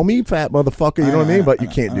 "Call me fat motherfucker." You know what I mean? But you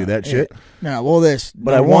can't do that shit. No, well,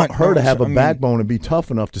 But I want her to have a backbone and be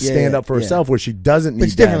tough enough to stand up for herself, where she doesn't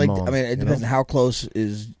need dad mom. I mean, it depends on how close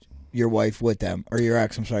is your wife with them, or your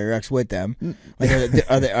ex with them. Like,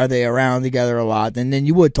 are they around together a lot? And then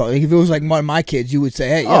you would talk. Like, if it was like one of my kids, you would say,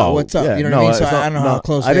 "Hey, what's up?" You know what I mean? So I don't know how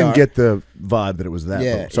close. I didn't get the vibe that it was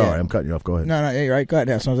that. Sorry, I'm cutting you off. Go ahead. No, you're right. Go ahead.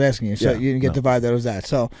 That's what I was asking you. So you didn't get the vibe that it was that.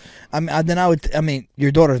 So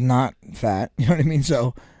your daughter's not fat. You know what I mean?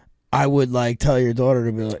 So I would tell your daughter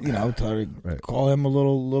to be like, tell her to call him a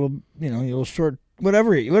little, little short.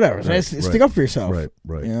 Whatever. Stick up for yourself.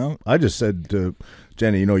 Right. I just said to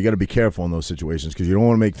Jenny, you got to be careful in those situations because you don't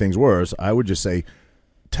want to make things worse. I would just say,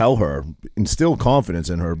 tell her, instill confidence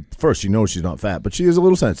in her. First, she knows she's not fat, but she is a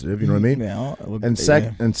little sensitive. You know what I mean? Yeah.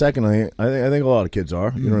 And secondly, I think a lot of kids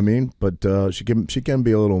are. You know what I mean? But she can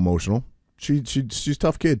be a little emotional. She's a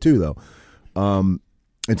tough kid too, though.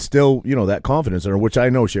 Instill that confidence in her, which I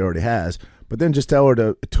know she already has. But then just tell her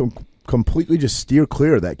to completely just steer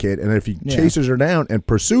clear of that kid, and if he chases her down and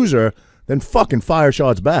pursues her, then fucking fire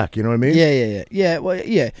shots back. You know what I mean? Yeah. Well,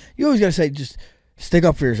 yeah. You always gotta say, just stick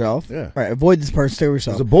up for yourself. Yeah. Right. Avoid this person. Stick up for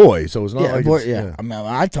yourself. It's a boy, so it's not like I mean,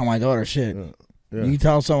 I tell my daughter, shit. Yeah. You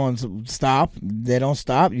tell someone to stop, they don't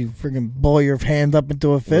stop. You freaking blow your hand up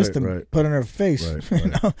into a fist and put it in her face.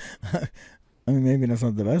 Right. I mean, maybe that's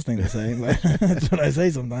not the best thing to say, but that's what I say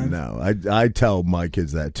sometimes. No, I tell my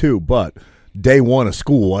kids that too, but day one of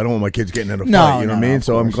school, I don't want my kids getting in a fight, you know what I mean?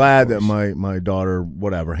 So I'm glad that my daughter,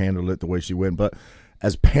 handled it the way she went. But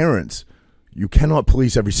as parents, you cannot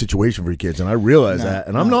police every situation for your kids, and I realize that.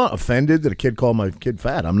 And I'm not offended that a kid called my kid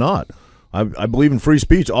fat. I'm not. I believe in free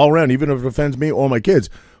speech all around, even if it offends me or my kids.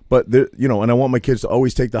 But, and I want my kids to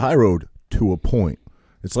always take the high road to a point.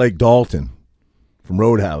 It's like Dalton from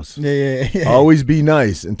Roadhouse. Yeah. Always be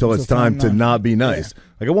nice until it's time to not be nice. Yeah.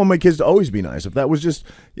 Like, I want my kids to always be nice. If that was just,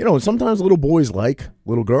 sometimes little boys like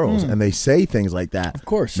little girls, and they say things like that. Of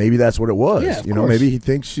course. Maybe that's what it was. Yeah, maybe he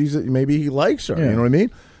thinks maybe he likes her. Yeah. You know what I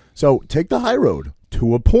mean? So take the high road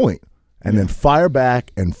to a point, and then fire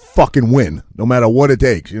back and fucking win, no matter what it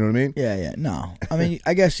takes. You know what I mean? Yeah. No, I mean,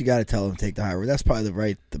 I guess you got to tell them to take the high road. That's probably the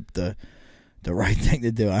right thing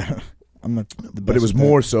to do. I'm not the best. But it was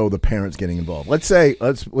more so the parents getting involved. Let's say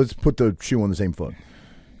let's put the shoe on the same foot.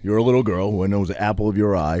 You're a little girl who knows the apple of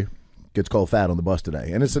your eye gets called fat on the bus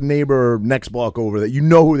today, and it's a neighbor next block over that you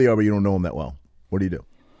know who they are, but you don't know them that well. What do you do?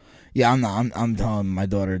 Yeah, I'm telling my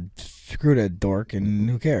daughter, screw that dork, and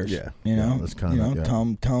who cares? Yeah, that's kind of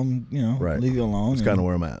tell him, leave you alone. That's kind of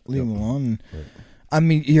where I'm at. Leave him alone. Right. I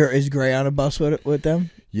mean, is Gray on a bus with them?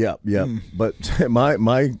 Yeah. But my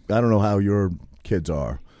I don't know how your kids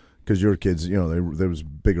are, because your kids, there was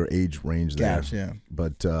bigger age range there. Yes, yeah.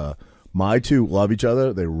 But my two love each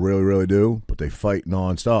other. They really, really do, but they fight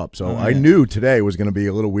nonstop. So I knew today was going to be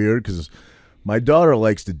a little weird because my daughter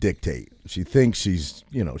likes to dictate. She thinks she's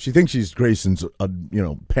Grayson's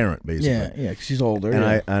parent, basically. Yeah, she's older. And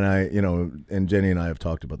I and Jenny and I have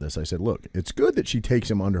talked about this. I said, look, it's good that she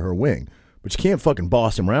takes him under her wing, but you can't fucking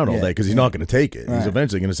boss him around all day because he's not going to take it. Right. He's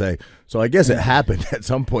eventually going to say. So I guess it happened at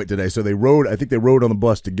some point today. So I think they rode on the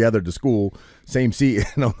bus together to school, same seat,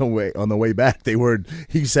 and on the way back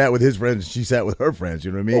he sat with his friends, she sat with her friends.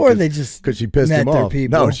 You know what I mean? Or they just because she pissed him off.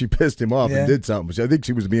 People. No, she pissed him off and did something. I think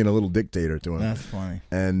she was being a little dictator to him. That's funny.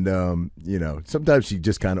 And sometimes she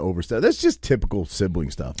just kind of overstepped. That's just typical sibling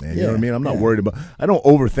stuff, man. You know what I mean? I'm not worried about. I don't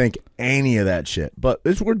overthink any of that shit. But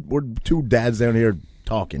we're two dads down here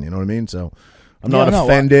talking. You know what I mean? So. I'm not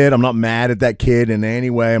offended. I'm not mad at that kid in any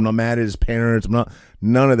way. I'm not mad at his parents. I'm not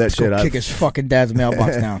none of that shit. Kick his fucking dad's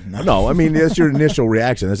mailbox down. No, I mean that's your initial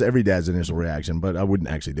reaction. That's every dad's initial reaction. But I wouldn't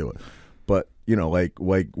actually do it. But like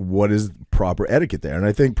what is proper etiquette there? And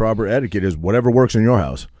I think proper etiquette is whatever works in your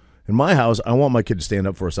house. In my house, I want my kid to stand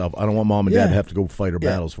up for herself. I don't want mom and dad to have to go fight her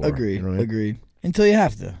battles for her. Agreed. You know what I mean? Agreed. Until you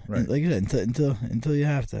have to. Right. Like you said, until you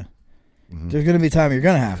have to. Mm-hmm. There's going to be a time you're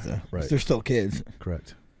going to have to. Right. They're still kids.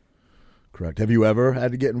 Correct. Have you ever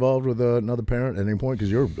had to get involved with another parent at any point? Because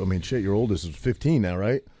your oldest is 15 now,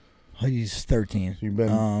 right? Oh, he's 13. You've been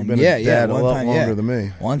a dad a lot longer than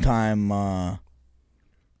me. One time,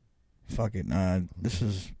 this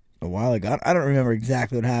was a while ago. I don't remember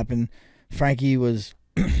exactly what happened. Frankie was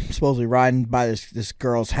supposedly riding by this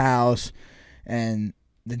girl's house, and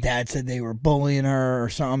the dad said they were bullying her or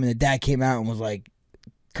something, and the dad came out and was like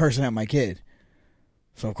cursing at my kid.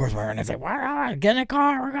 So of course my aunt's like, "Why? Get in the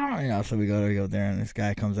car, we're going." So we go there, and this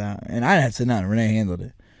guy comes out, and I didn't have to say nothing. Renee handled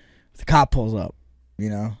it. The cop pulls up,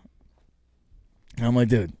 and I'm like,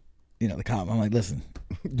 dude, the cop. I'm like, listen.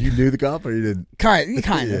 You knew the cop, or you didn't? Kind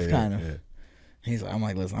of. Yeah. I'm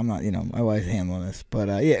like, listen, I'm not, my wife's handling this, but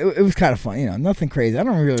it was kind of fun, nothing crazy. I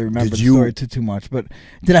don't really remember the story too much, but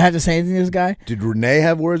did I have to say anything to this guy? Did Renee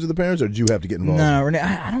have words with the parents, or did you have to get involved? No, Renee,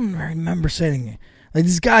 I don't remember saying it. Like,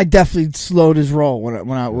 this guy definitely slowed his roll when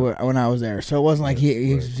I was there, so it wasn't like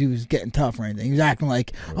he was getting tough or anything. He was acting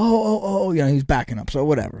like, oh, he was backing up, so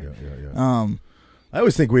whatever. Yeah. I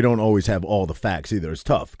always think we don't always have all the facts either. It's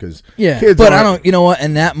tough because kids. But I don't. You know what?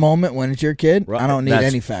 In that moment when it's your kid, right, I don't need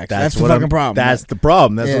any facts. That's the fucking problem. That's the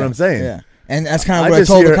problem. That's what I'm saying. Yeah. And that's kind of what I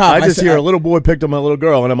told the cop. I just hear a little boy picked up my little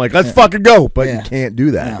girl, and I'm like, let's fucking go. But you can't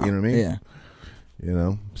do that. No. You know what I mean?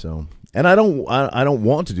 Yeah. So. And I don't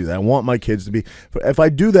want to do that. I want my kids to be. If I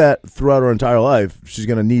do that throughout her entire life, she's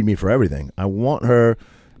going to need me for everything. I want her.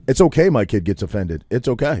 It's okay. My kid gets offended. It's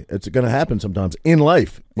okay. It's going to happen sometimes in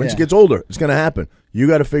life. When she gets older, it's going to happen. You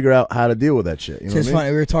got to figure out how to deal with that shit. You know it's funny.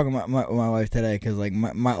 We were talking about my wife today because like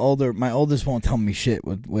my oldest won't tell me shit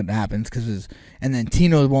what happens and then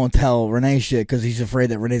Tino won't tell Renee shit because he's afraid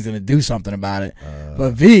that Renee's going to do something about it.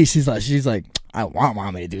 But V, she's like, I want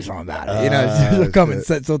mommy to do something about it. She'll come and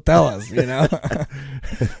she'll tell us.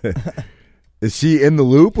 Is she in the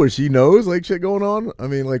loop where she knows like shit going on? I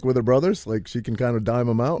mean, like with her brothers, like she can kind of dime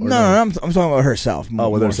them out. No, I'm talking about herself.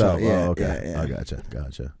 With herself. So. Yeah, okay. Yeah. I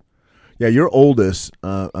gotcha. Yeah, your oldest.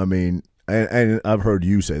 I mean, and I've heard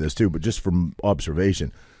you say this too, but just from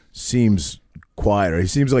observation, seems quieter. He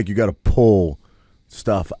seems like you got to pull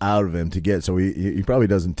stuff out of him to get. So he probably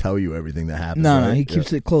doesn't tell you everything that happens. No, he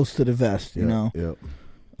keeps it close to the vest. You know. Yep.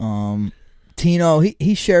 Tino,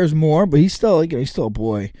 he shares more, but he's still a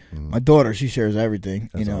boy. My daughter, she shares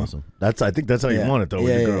everything. That's awesome. I think that's how you want it though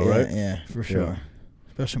with your girl, right? Yeah, for sure.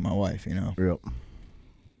 Especially my wife, Yep.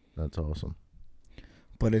 That's awesome.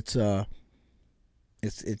 But it's 8th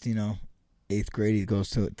grade. He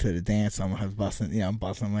goes to the dance. I'm busting. I'm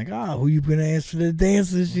busting. I'm like, who you gonna ask for the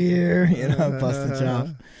dance this year? Busting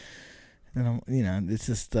chops. And I'm, it's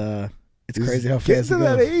just it's crazy how fast it goes. Kids at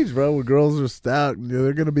that age, bro, where girls are stout,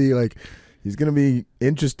 they're gonna be like. He's going to be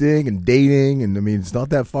interesting and dating, and I mean, it's not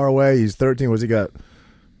that far away. He's 13. What's he got?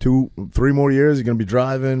 2-3 more years? He's going to be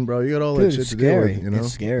driving, bro. You got all that shit to deal with.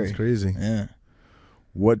 It's scary. It's crazy. Yeah.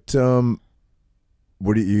 What do you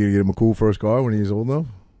going to get him a cool first car when he's old enough?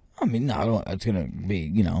 I mean, no, I don't. It's gonna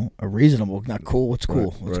be, a reasonable, not cool. It's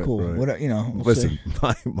cool. It's cool. Right. What we'll listen,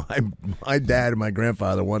 my dad and my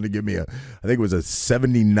grandfather wanted to give me I think it was a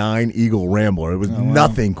 '79 Eagle Rambler. It was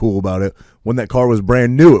nothing cool about it. When that car was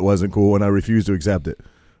brand new, it wasn't cool, and I refused to accept it.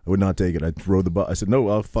 I would not take it. I rode the bus. I said, no,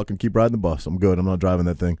 I'll fucking keep riding the bus. I'm good. I'm not driving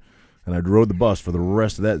that thing. And I rode the bus for the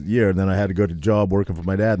rest of that year. And then I had to go to a job working for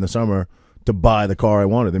my dad in the summer to buy the car I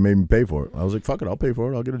wanted. They made me pay for it. I was like, fuck it, I'll pay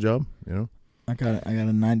for it. I'll get a job. I got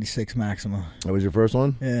a 96 Maxima. That was your first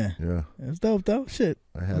one? Yeah. Yeah. It was dope though. Shit.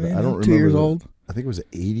 I don't remember. 2 years old. I think it was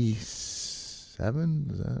 87.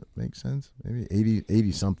 Does that make sense? Maybe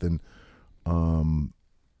 80 something.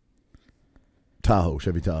 Tahoe,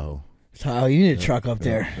 Chevy Tahoe. Tahoe, you need a truck up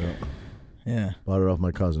there. Yeah. Bought it off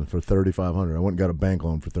my cousin for $3,500. I went and got a bank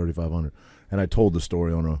loan for $3,500. And I told the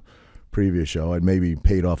story on a previous show. I'd maybe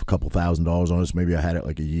paid off a couple $1,000s on this. Maybe I had it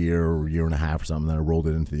like a year or a year and a half or something. Then I rolled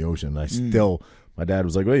it into the ocean. And my dad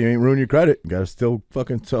was like, well, you ain't ruin your credit. You got to still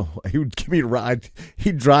fucking. So he would give me a ride.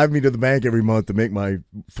 He'd drive me to the bank every month to make my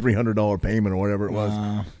 $300 payment or whatever it was.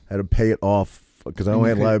 I had to pay it off because I only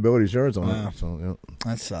had liability insurance on it. So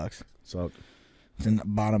that sucks. Sucked. It's in the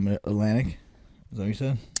bottom of Atlantic. Is that what you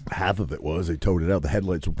said? Half of it was. They towed it out. The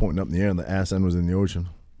headlights were pointing up in the air, and the ass end was in the ocean.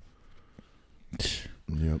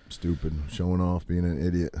 Yep, stupid. Showing off, being an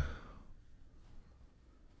idiot.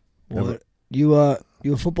 Well, you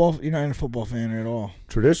You a football? You're not a football fan at all.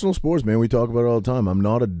 Traditional sports, man, we talk about it all the time. I'm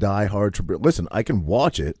not a diehard. Listen, I can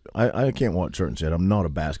watch it. I can't watch certain shit. I'm not a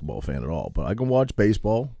basketball fan at all, but I can watch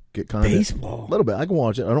baseball. Get kind of Baseball? a little bit. I can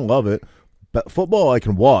watch it. I don't love it, but football I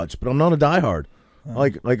can watch. But I'm not a diehard.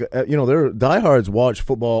 They're diehards watch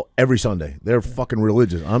football every Sunday. They're fucking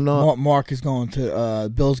religious. I'm not. Mark is going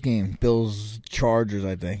to Bills game. Bills Chargers,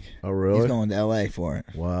 I think. Oh, really? He's going to L.A. for it.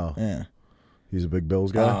 Wow. Yeah. He's a big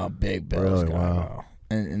Bills guy. Oh, big Bills Really? guy. Wow.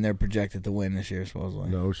 And they're projected to win this year, supposedly.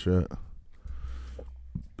 No shit.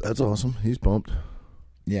 That's awesome. He's pumped.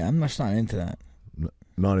 Yeah, I'm just not into that.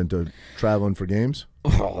 Not into traveling for games.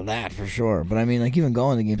 Oh, that for sure. But I mean, like even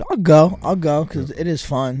going to games, I'll go because it is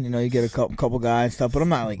fun. You know, you get a couple guys and stuff. But I'm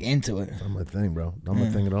not like into it. Not my thing, bro. Not my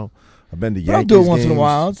thing at all. I've been to Yankees But I'll do it once in a games.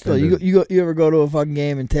 while. Still, you ever go to a fucking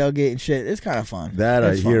game and tailgate and shit? It's kind of fun. That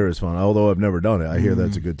It's I fun. hear is fun. Although I've never done it, I hear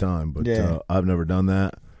that's a good time. But Yeah. I've never done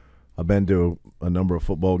that. I've been to a number of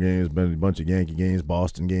football games, been to a bunch of Yankee games,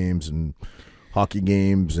 Boston games, and hockey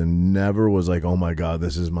games, and never was like, oh my god,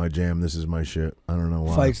 this is my jam, this is my shit. I don't know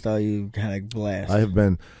why. Fights though, you kind of blast. I have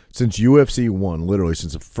been since UFC 1, literally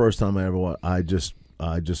since the first time I ever watched. I just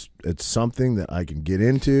it's something that I can get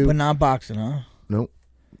into. but not boxing, huh? Nope.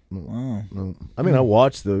 Wow. No. I mean, I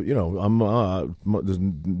watched I'm there's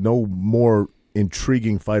no more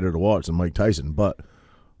intriguing fighter to watch than Mike Tyson, but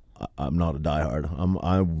I'm not a diehard.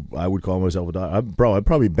 I would call myself a diehard. I've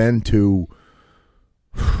probably been to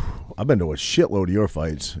I've been to a shitload of your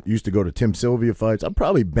fights. Used to go to Tim Sylvia fights. I've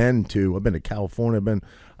been to California.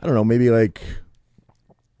 I don't know, maybe like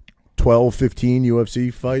 12, 15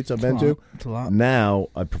 UFC fights I've been to. It's a lot. Now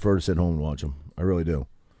I prefer to sit home and watch them. I really do.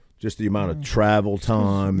 Just the amount of travel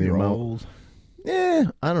time, the You're amount. old. Yeah,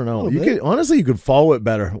 I don't know. A You little could honestly, you could follow it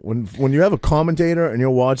better when you have a commentator and you're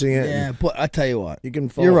watching it. Yeah, but I tell you what, you can.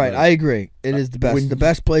 Follow you're it right. better. I agree. It is the best. when The you-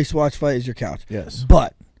 best place to watch fight is your couch. Yes,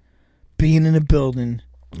 But being in a building,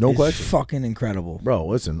 no is question, fucking incredible. bro.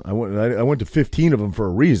 Listen, I went to 15 of them for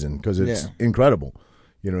a reason because it's incredible.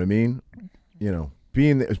 You know what I mean? You know,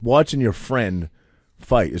 watching your friend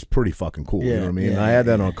fight is pretty fucking cool. You know what I mean? Yeah, I had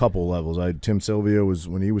that yeah. on a couple levels. Tim Sylvia was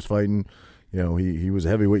when he was fighting. You know, he was a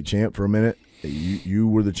heavyweight champ for a minute. You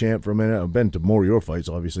were the champ for a minute. I've been to more of your fights,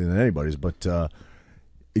 obviously, than anybody's. But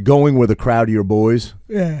going with a crowd of your boys,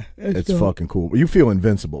 Yeah, it's fucking cool. You feel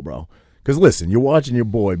invincible, bro. Because listen, you're watching your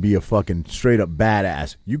boy be a fucking straight up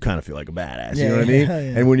badass. You kind of feel like a badass. You know what I mean? Yeah.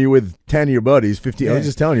 And when you're with 10 of your buddies, 15, I was Yeah.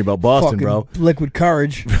 just telling you about Boston, fucking bro. liquid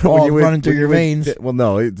courage When all you're with- running through when your you're veins. with- well,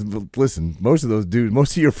 no, listen, most of those dudes,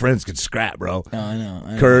 most of your friends could scrap, bro. No, I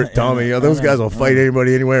know. Kurt, Tommy, those guys will I fight know.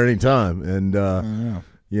 anybody, anywhere, anytime. And, I know.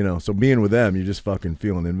 you know, so being with them, you're just fucking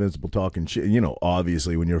feeling invincible, talking shit. You know,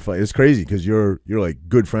 obviously when you're fighting, it's crazy because you're like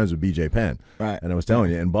good friends with BJ Penn. Right. And I was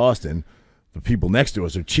telling you, in Boston, the people next to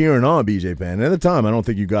us are cheering on BJ Penn. And at the time, I don't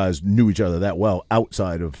think you guys knew each other that well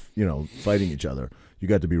outside of, you know, fighting each other. You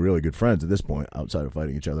got to be really good friends at this point outside of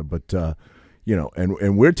fighting each other. But, you know,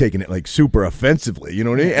 and we're taking it like super offensively, you know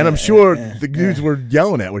what I mean? And I'm sure the dudes we're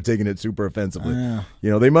yelling at were taking it super offensively. know. You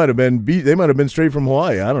know, they might have been straight from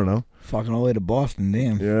Hawaii. I don't know. Fucking all the way to Boston,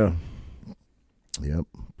 damn. Yeah. Yep.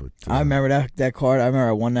 But I remember that card. I remember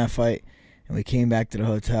I won that fight, and we came back to the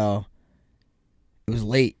hotel. It was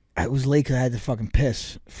late. I was late because I had to fucking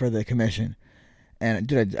piss for the commission. And,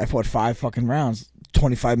 dude, I fought 5 fucking rounds,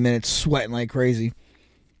 25 minutes, sweating like crazy.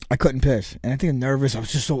 I couldn't piss. And I think I'm nervous. I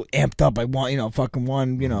was just so amped up. I fucking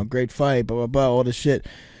won, great fight, blah, blah, blah, all this shit.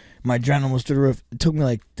 My adrenaline was through the roof. It took me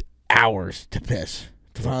like hours to piss,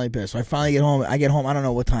 to finally piss. So I finally get home. I get home, I don't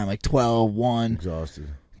know what time, like 12, 1. exhausted.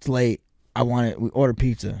 It's late. We order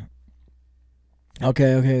pizza.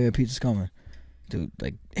 Okay, the pizza's coming. Dude,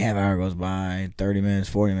 like half hour goes by, 30 minutes,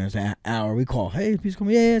 40 minutes, an hour. We call, hey, the pizza's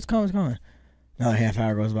coming. Yeah, it's coming. Another half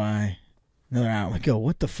hour goes by, another hour. I'm like, yo,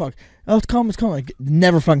 what the fuck? Oh, it's coming. Like,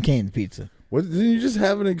 never fucking came, the pizza. Didn't you just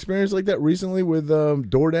have an experience like that recently with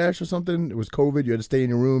DoorDash or something? It was COVID. You had to stay in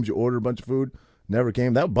your rooms. You ordered a bunch of food. Never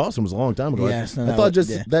came. That Boston was a long time ago. Yes, I no, thought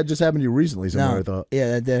yeah. that just happened to you recently somewhere. I thought. Yeah,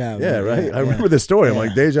 that did happen. Yeah, right. Yeah, I remember this story. I'm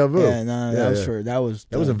like deja vu. Yeah, no, that was for that was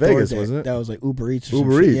in Vegas, wasn't it? That was like Uber Eats. Or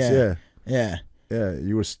Uber some shit. Eats. Yeah. Yeah,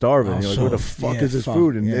 you were starving. Oh, You're like, so- what the fuck yeah, is this fuck,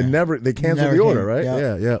 food? And yeah. they canceled Never the order, came.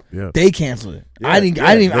 right? Yep. Yeah. They canceled it. Yeah, I didn't.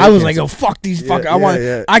 they I was like, canceled. oh fuck these Yeah, fuck. I want.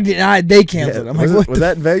 yeah. They canceled. I'm like, was what? was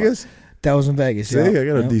that in Vegas? That was in Vegas. See, yeah. I got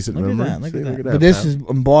a Yep. decent Look memory. At that, look See, at look that. at that, But this pal. is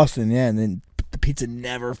in Boston, yeah. And then the pizza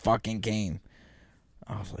never fucking came.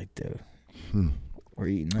 I was like, dude, we're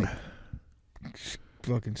eating like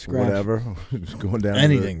fucking scratch. Whatever. Just going down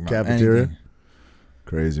Anything, to the bro, cafeteria. anything.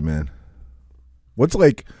 Crazy, man. What's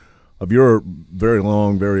like of your very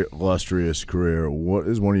long, very illustrious career? What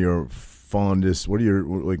is one of your fondest? What are your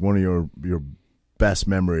one of your best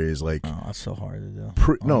memories, like Oh, that's so hard to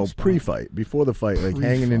do. pre-fight, before the fight, like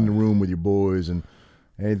hanging in the room with your boys and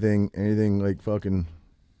anything like fucking.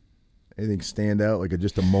 Anything stand out, like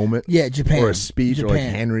just a moment? Yeah, Japan. Or a speech, Japan. or like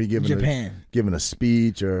Henry giving a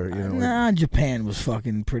speech, or Nah, Japan was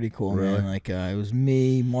fucking pretty cool, Really? man. Like it was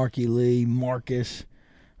me, Marky Lee, Marcus,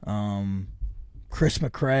 Chris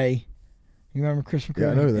McRae. You remember Chris McRae?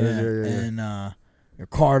 Yeah, I know who that is. Yeah. And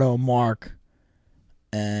Ricardo, Mark,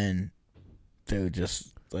 and dude, just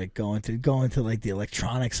like going to like the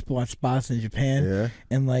electronic spots in Japan. Yeah.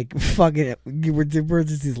 And like fucking, we're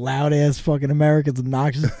just these loud ass fucking Americans,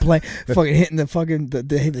 obnoxious play, fucking hitting the fucking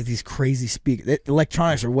they hit like these crazy speakers. The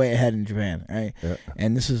electronics are way ahead in Japan, right? Yeah.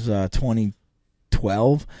 And this is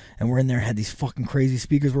 2012, and we're in there, had these fucking crazy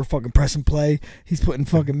speakers. We're fucking pressing play. He's putting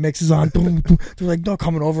fucking mixes on. Boom, boom. They're like, no,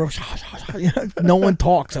 coming over. No one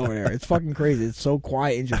talks over there. It's fucking crazy. It's so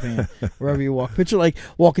quiet in Japan. Wherever you walk, picture like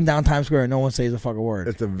walking down Times Square and no one says a fucking word.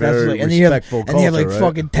 It's a very and respectful culture, and you have like right?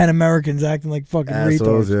 fucking 10 Americans acting like fucking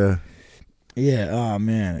Assholes, retards. yeah. Yeah. Oh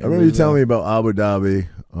man. I remember you telling me about Abu Dhabi.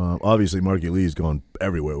 Obviously, Marky Lee's gone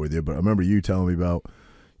everywhere with you, but I remember you telling me about,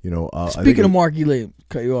 Speaking of Marky Lee,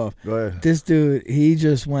 cut you off. Go ahead. This dude, he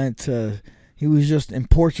was just in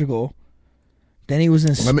Portugal. Then he was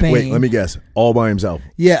in Spain. Let me guess. All by himself.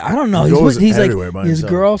 Yeah, I don't know. He goes He's everywhere like by his himself.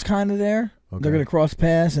 girl's kind of there. Okay. They're gonna cross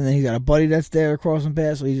paths, and then he's got a buddy that's there crossing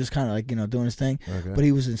paths. So he's just kind of like doing his thing. Okay. But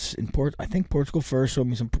he was in I think Portugal first. Showed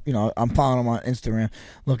me some. I'm following him on Instagram,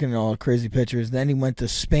 looking at all the crazy pictures. Then he went to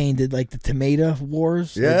Spain, did like the tomato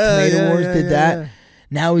wars. Did that. Yeah.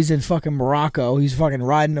 Now he's in fucking Morocco. He's fucking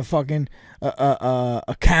riding a fucking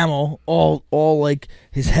a camel, all like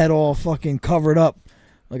his head all fucking covered up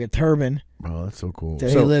like a turban. Oh, that's so cool. So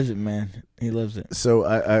he lives it, man. He lives it. So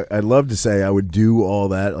I'd love to say I would do all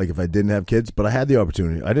that, like if I didn't have kids, but I had the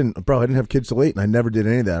opportunity. I didn't have kids till late, and I never did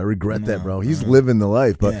any of that. I regret that, bro. He's living the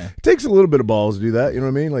life, but it takes a little bit of balls to do that. You know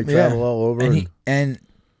what I mean? Like travel all over. And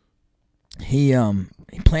he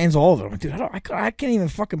plans all of them, dude. I can't even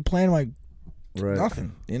fucking plan like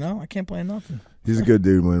nothing. I can't plan nothing. He's a good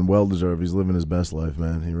dude, man. Well deserved. He's living his best life,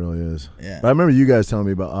 man. He really is. Yeah. But I remember you guys telling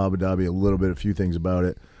me about Abu Dhabi a little bit, a few things about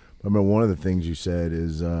it. I remember one of the things you said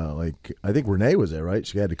is like I think Renee was there, right?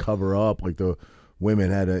 She had to cover up, like the women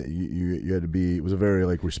had to. You had to be. It was a very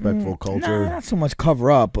like respectful culture. No, not so much cover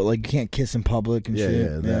up, but like you can't kiss in public and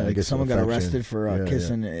shit. Yeah. Like someone got arrested for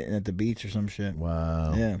kissing Yeah. at the beach or some shit.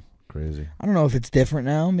 Wow. Yeah. Crazy. I don't know if it's different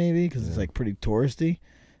now, maybe because it's like pretty touristy.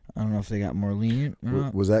 I don't know if they got more lenient or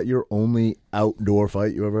not. Was that your only outdoor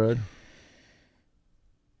fight you ever had?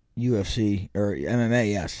 UFC or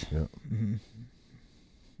MMA, yes. Yeah. Mm-hmm.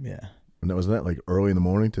 Yeah. And wasn't that like early in the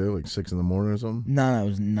morning too, like 6 a.m. or something? No, it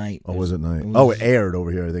was night. Oh, was it night? It it aired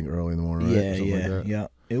over here. I think early in the morning. Right? Yeah.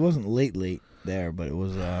 It wasn't late there, but it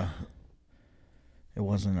was. It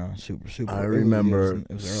wasn't super. I remember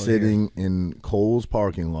it was sitting in Kohl's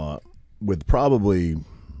parking lot with probably,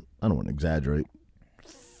 I don't want to exaggerate,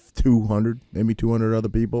 200 other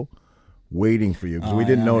people waiting for you because we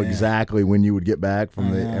didn't know exactly when you would get back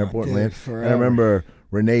from the airport and land. And I remember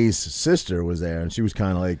Renee's sister was there, and she was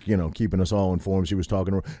kind of like, keeping us all informed. She was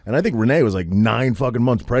talking to her. And I think Renee was like 9 fucking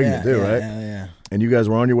months pregnant too, right? Yeah. And you guys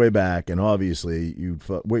were on your way back, and obviously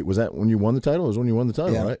wait, was that when you won the title? It was when you won the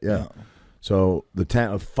title, right? Yeah. So the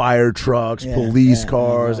town, fire trucks, police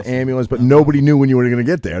cars, ambulance, but nobody knew when you were going to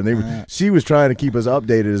get there. And she was trying to keep us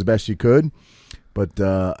updated as best she could. But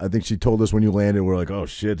I think she told us when you landed, we're like, oh,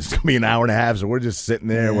 shit, it's going to be an hour and a half. So we're just sitting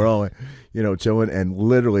there. We're all, chilling. And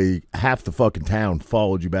literally half the fucking town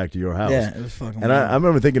followed you back to your house. Yeah, it was fucking And I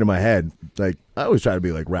remember thinking in my head, like, I always try to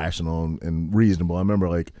be, like, rational and reasonable. I remember,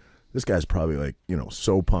 like, this guy's probably, like,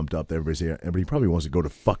 so pumped up that everybody's here. Everybody probably wants to go to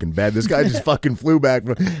fucking bed. This guy just fucking flew back.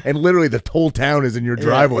 And literally the whole town is in your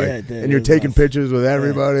driveway. And you're taking pictures with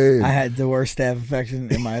everybody. Yeah. I had the worst staph infection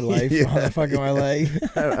in my life on the fucking my leg.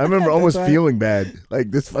 I remember almost feeling bad. Like,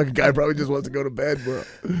 this fucking guy probably just wants to go to bed, bro.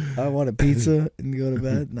 I wanted pizza and go to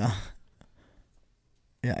bed. No.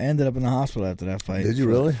 Yeah, I ended up in the hospital after that fight. Did you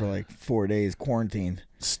really? For like 4 days, quarantined.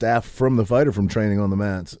 Staff from the fight or from training on the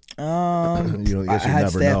mats? I had never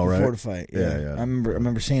staff know, right? before the fight. Yeah. I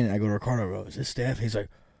remember seeing it. I go to Ricardo, bro, is this staff? He's like,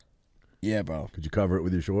 yeah, bro. Could you cover it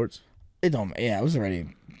with your shorts? It don't. Yeah, I was already.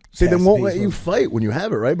 See, they won't let you fight when you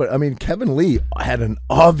have it, right? But I mean, Kevin Lee had an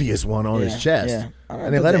obvious one on his chest,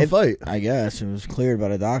 and they let him fight. I guess it was cleared by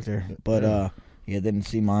the doctor, but didn't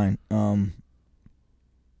see mine.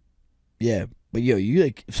 But you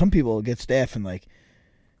like some people get staph and like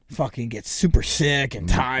fucking get super sick and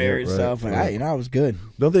tired and stuff. Like I was good.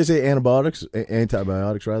 Don't they say antibiotics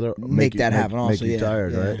rather make that happen? Also, make you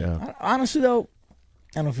tired, right? Yeah. Honestly though,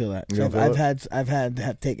 I don't feel that. You So don't feel I've had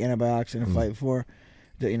to take antibiotics in a fight before,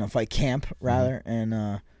 fight camp rather, and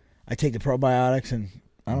I take the probiotics and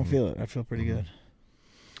I don't feel it. I feel pretty good.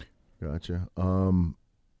 Gotcha.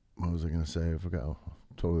 What was I gonna say? I forgot.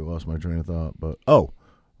 Totally lost my train of thought. But I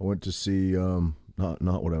went to see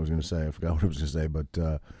not what I was gonna say. I forgot what I was gonna say. But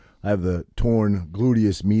I have the torn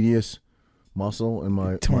gluteus medius muscle in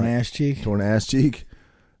my Torn ass cheek. Torn ass cheek.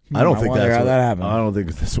 I don't think that's how what, that happened. I don't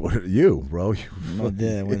think that's what you, bro. No,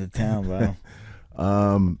 I went to town, bro.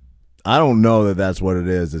 I don't know that that's what it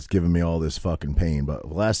is that's giving me all this fucking pain, but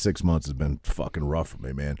the last 6 months has been fucking rough for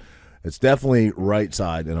me, man. It's definitely right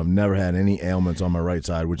side, and I've never had any ailments on my right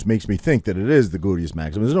side, which makes me think that it is the gluteus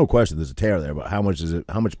maximus. There's no question there's a tear there, but how much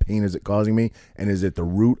pain is it causing me, and is it the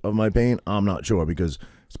root of my pain? I'm not sure, because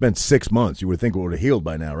it's been 6 months. You would think it would have healed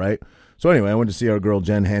by now, right? So anyway, I went to see our girl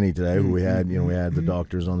Jen Henney today, who we had the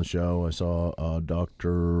doctors on the show. I saw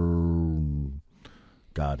Dr.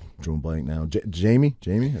 God, drawing blank now. Jamie,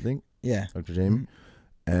 I think. Yeah. Dr. Jamie.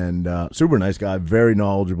 And super nice guy, very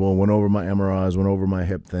knowledgeable, went over my MRIs, went over my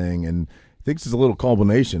hip thing, and I think it's a little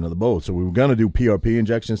combination of the both. So we were going to do PRP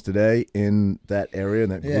injections today in that area, in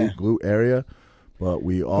that glute area, but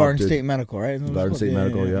we opted. Garden State Medical, right? Garden State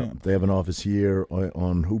Medical, yeah. They have an office here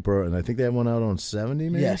on Hooper, and I think they have one out on 70,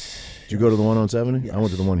 maybe? Yes. Did you go to the one on 70? Yes. I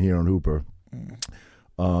went to the one here on Hooper.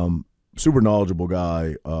 Super knowledgeable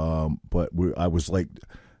guy, but I was like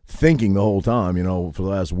thinking the whole time, for the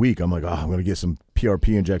last week, I'm like, I'm going to get some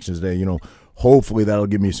PRP injections today, hopefully that'll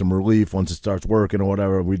give me some relief once it starts working or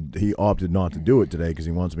whatever. He opted not to do it today because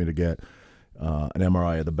he wants me to get an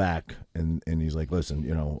MRI of the back, and he's like, listen,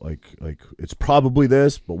 like it's probably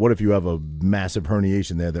this, but what if you have a massive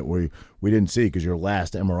herniation there that we didn't see because your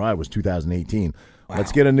last MRI was 2018. Wow.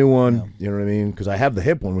 Let's get a new one. Yeah. You know what I mean? Because I have the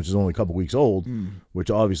hip one, which is only a couple weeks old,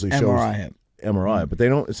 which obviously shows MRI. But they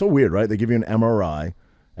don't. It's so weird, right? They give you an MRI,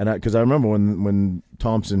 and because I remember when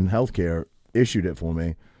Thompson Healthcare issued it for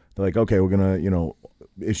me, they're like, okay, we're gonna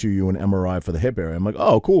issue you an MRI for the hip area. I'm like,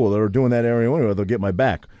 oh, cool. They're doing that area anyway. They'll get my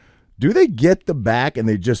back. Do they get the back and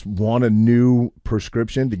they just want a new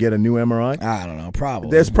prescription to get a new MRI? I don't know. Probably.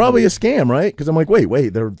 That's probably a scam, right? Because I'm like,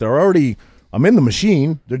 wait. They're already. I'm in the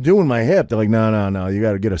machine. They're doing my hip. They're like, no. You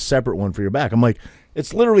got to get a separate one for your back. I'm like,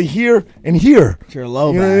 it's literally here and here. It's your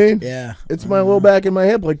low back. What I mean? Yeah. It's my low back and my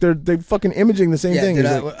hip. Like they're fucking imaging the same thing. Dude,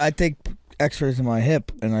 I take X-rays of my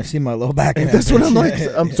hip and I see my low back. And that's what I'm like.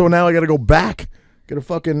 So now I got to go back, get a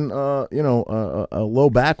fucking a low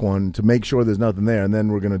back one to make sure there's nothing there, and then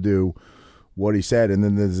we're gonna do what he said. And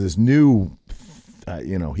then there's this new,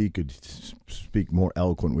 he could speak more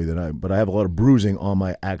eloquently than I, but I have a lot of bruising on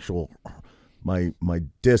my actual. My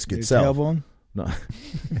disc itself. Tailbone? No,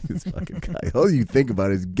 this fucking guy. All you think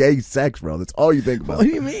about is gay sex, bro. That's all you think about. What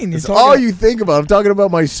do you mean? That's all you think about. I'm talking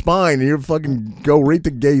about my spine, and you're fucking go right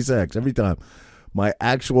to gay sex every time. My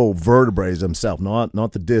actual vertebrae themselves, not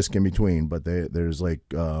the disc in between, but there's like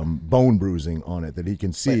bone bruising on it that he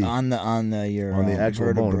can see on the actual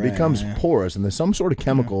vertebrae, bone. It becomes porous, and there's some sort of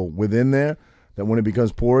chemical within there that when it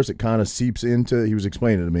becomes porous, it kind of seeps into. He was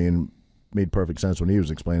explaining it to me and made perfect sense when he was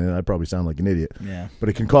explaining it. I probably sound like an idiot. Yeah. But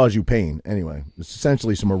it can cause you pain. Anyway, it's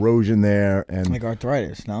essentially some erosion there. And like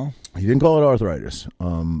arthritis, no? He didn't call it arthritis.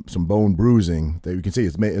 Some bone bruising that you can see.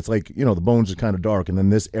 It's like, the bones are kind of dark, and then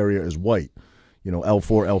this area is white.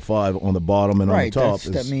 L4, L5 on the bottom and on the top.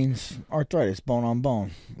 That means arthritis, bone on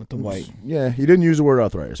bone with the white. Yeah, he didn't use the word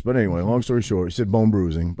arthritis. But anyway, long story short, he said bone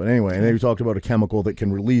bruising. But anyway, and then he talked about a chemical that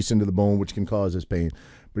can release into the bone, which can cause this pain.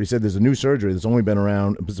 But he said there's a new surgery that's only been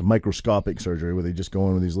around. It's a microscopic surgery where they just go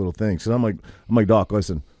in with these little things. So I'm like, Doc,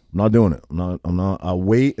 listen, I'm not doing it. I'm not. I'll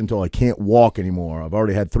wait until I can't walk anymore. I've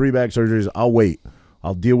already had 3 back surgeries. I'll wait.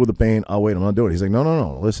 I'll deal with the pain. I'll wait. I'm not doing it. He's like,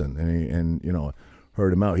 no, listen. And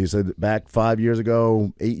heard him out. He said back 5 years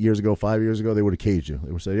ago, 8 years ago, 5 years ago, they would have caged you.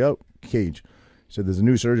 They would say, yep, cage. He said there's a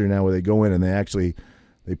new surgery now where they go in and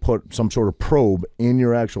they put some sort of probe in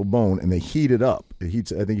your actual bone and they heat it up. It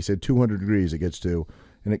heats, I think he said 200 degrees it gets to.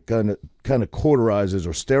 And it kind of cauterizes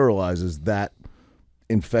or sterilizes that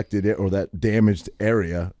infected or that damaged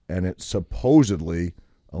area, and it supposedly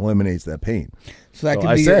eliminates that pain. So that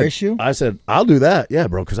could be your issue? I said, I'll do that. Yeah,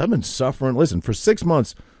 bro, because I've been suffering. Listen, for 6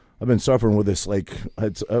 months, I've been suffering with this. Like,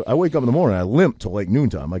 I wake up in the morning, I limp till like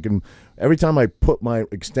noontime. Every time I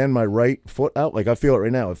extend my right foot out, like I feel it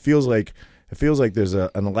right now. It feels like there's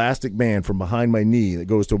an elastic band from behind my knee that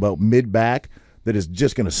goes to about mid back. That is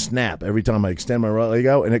just going to snap every time I extend my right leg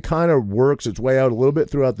out, and it kind of works its way out a little bit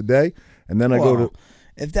throughout the day, and then I go to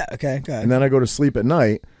go ahead. And then I go to sleep at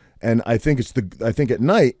night, and I think at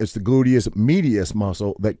night it's the gluteus medius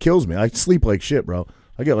muscle that kills me. I sleep like shit, bro.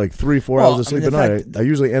 I get like 3-4 Well, hours of I mean, sleep the a night. fact- I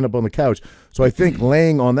usually end up on the couch. So I think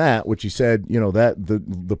laying on that, which you said, that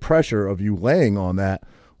the pressure of you laying on that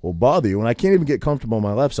will bother you. And I can't even get comfortable on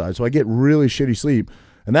my left side. So I get really shitty sleep.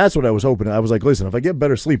 And that's what I was hoping. I was like, listen, if I get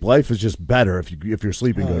better sleep, life is just better if you're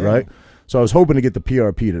sleeping good, right? So I was hoping to get the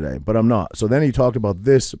PRP today, but I'm not. So then he talked about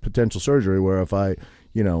this potential surgery where if I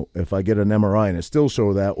get an MRI and it still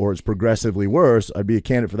shows that or it's progressively worse, I'd be a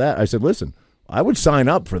candidate for that. I said, listen, I would sign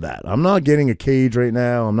up for that. I'm not getting a cage right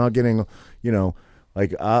now. I'm not getting,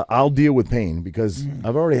 I'll deal with pain because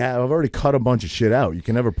I've already cut a bunch of shit out. You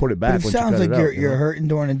can never put it back. But it once you sounds cut like it out, you're hurting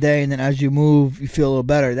during the day, and then as you move, you feel a little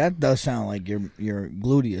better. That does sound like your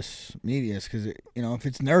gluteus medius, because if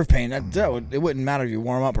it's nerve pain, it wouldn't matter if you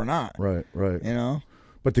warm up or not. Right.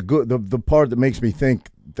 But the part that makes me think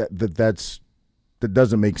that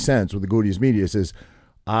doesn't make sense with the gluteus medius is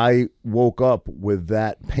I woke up with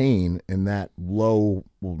that pain in that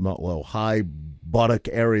high buttock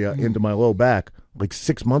area into my low back like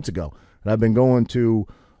 6 months ago. And I've been going to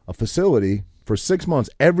a facility for 6 months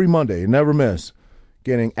every Monday, never miss,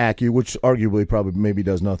 getting Acu, which arguably probably maybe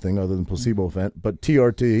does nothing other than placebo effect, but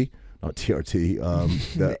TRT, not TRT. You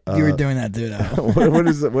were doing that, dude.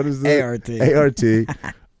 What is the ART?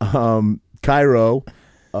 Cairo,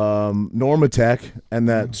 Normatec, and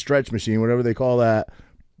that stretch machine, whatever they call that,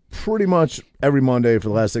 pretty much every Monday for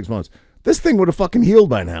the last 6 months. This thing would have fucking healed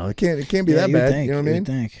by now. It can't be that bad. Think, you know what I mean?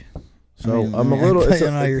 Think. So I'm a little. I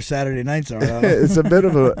don't know how your Saturday nights are. It's a bit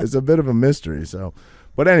of a mystery. So,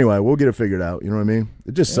 but anyway, we'll get it figured out. You know what I mean?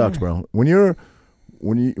 It just sucks, bro. When you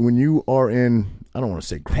are in, I don't want to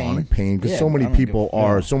say chronic pain because so many people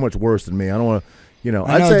are so much worse than me. I don't want to. I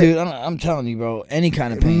know, dude. I'm telling you, bro. Any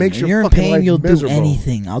kind of pain. Makes when your you're in fucking pain, life you'll miserable. do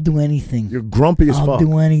anything. I'll do anything. You're grumpy as fuck. I'll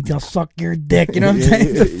do anything. I'll suck your dick. You know what I'm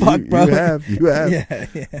saying? The fuck, bro. You have.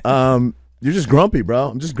 Yeah. You're just grumpy, bro.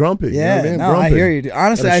 I'm just grumpy. Yeah, you know what I mean? no, Grumpy. I hear you, dude.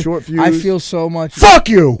 Honestly, I feel so much. Fuck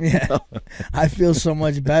you. Yeah, I feel so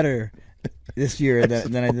much better this year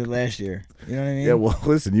than I did last year. You know what I mean? Yeah. Well,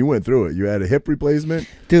 listen, you went through it. You had a hip replacement,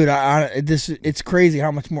 dude. It's crazy how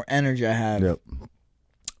much more energy I have. Yep.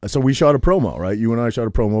 So we shot a promo, right? You and I shot a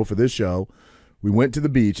promo for this show. We went to the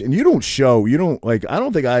beach, and you don't I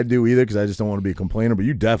don't think I do either because I just don't want to be a complainer, but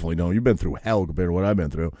you definitely don't. You've been through hell compared to what I've been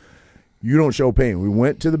through. You don't show pain. We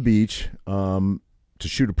went to the beach to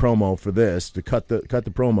shoot a promo for this, to cut the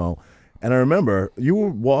promo. And I remember you were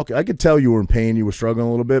walking. I could tell you were in pain. You were struggling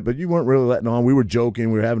a little bit, but you weren't really letting on. We were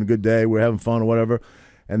joking. We were having a good day. We were having fun or whatever.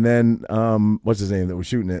 And then, what's his name that was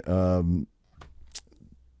shooting it?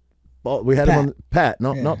 We had him on Pat.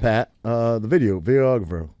 Not Pat. The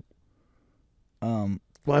videographer.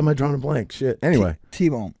 Why am I drawing a blank? Shit. Anyway.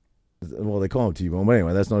 T-Bone. Well, they call him T-Bone, but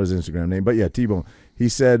anyway, that's not his Instagram name. But yeah, T-Bone. He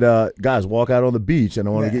said, "Guys, walk out on the beach, and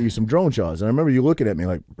I want to get you some drone shots." And I remember you looking at me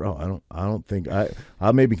like, "Bro, I don't think I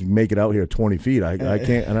maybe can make it out here 20 feet. I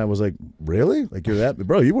can't." And I was like, "Really? Like you're that,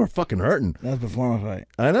 bro? You were fucking hurting." That was before my fight.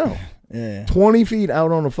 I know. Yeah. 20 feet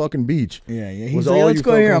out on a fucking beach. Yeah. He's like, "Let's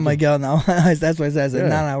go here." I'm like, "Yo, no." That's what I said. I said,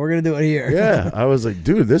 "No, we're gonna do it here." Yeah. I was like,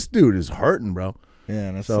 "Dude, this dude is hurting, bro."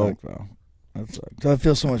 Yeah, that sucked, bro. That sucked. So it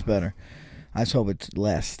feels so much better. I just hope it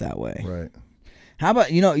lasts that way. Right. How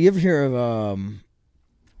about you ever hear of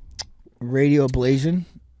radio ablation?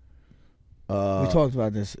 We talked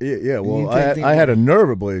about this. Yeah. Well, I had a nerve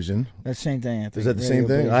ablation. That same thing. I think. Is that the same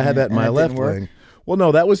thing? I had that in my left leg. Well,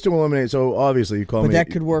 no, that was to eliminate. So obviously, you call me. But that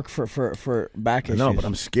could work for back issues. No, but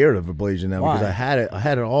I'm scared of ablation now. Why? Because I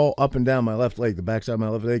had it all up and down my left leg, the backside of my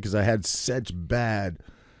left leg, because I had such bad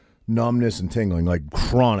numbness and tingling, like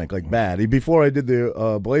chronic, like bad. Before I did the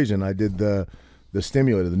ablation, I did the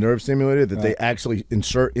stimulator, the nerve stimulator that they actually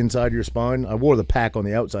insert inside your spine. I wore the pack on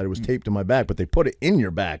the outside. It was taped to my back, but they put it in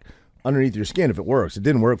your back underneath your skin if it works. It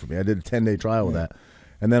didn't work for me. I did a 10-day trial with that.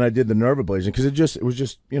 And then I did the nerve ablation because it was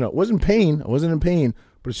just, it wasn't pain. I wasn't in pain,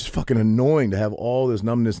 but it's just fucking annoying to have all this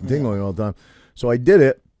numbness and tingling all the time. So I did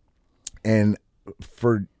it, and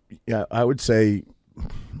I would say,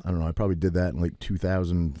 I don't know, I probably did that in like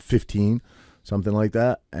 2015, something like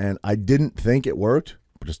that. And I didn't think it worked,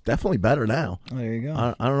 but it's definitely better now. Oh, there you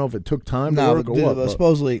go. I don't know if it took time to work or what. But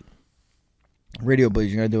supposedly, radio ablation,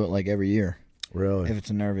 you got to do it like every year. Really? If it's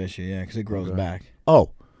a nerve issue, yeah, because it grows back.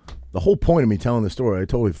 Oh, the whole point of me telling the story, I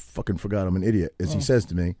totally fucking forgot I'm an idiot, is he says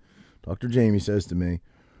to me, Dr. Jamie says to me,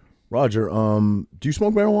 "Roger, do you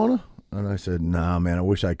smoke marijuana?" And I said, "Nah, man, I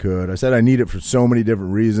wish I could." I said I need it for so many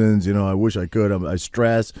different reasons. I wish I could. I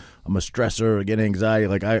stress. I'm a stressor. I get anxiety.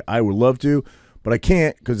 Like, I would love to, but I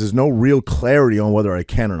can't because there's no real clarity on whether I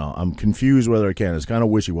can or not. I'm confused whether I can. It's kind of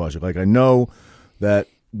wishy-washy. Like, I know that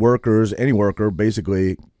any worker,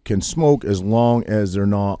 basically can smoke as long as they're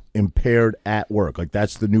not impaired at work. Like,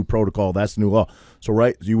 that's the new protocol. That's the new law. So,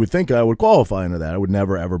 right, you would think I would qualify into that. I would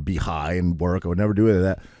never, ever be high and work. I would never do any of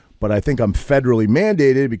that. But I think I'm federally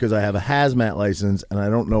mandated because I have a hazmat license, and I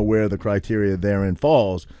don't know where the criteria therein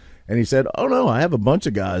falls. And he said, oh, no, I have a bunch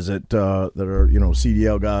of guys that are,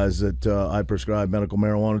 CDL guys that I prescribe medical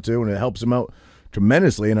marijuana to, and it helps them out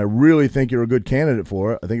tremendously. And I really think you're a good candidate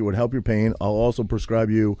for it. I think it would help your pain. I'll also prescribe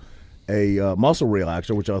you a muscle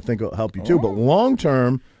relaxer, which I think will help you too. But long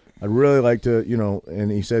term, I'd really like to,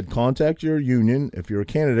 and he said, contact your union. If you're a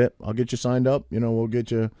candidate, I'll get you signed up. We'll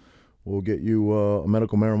get you a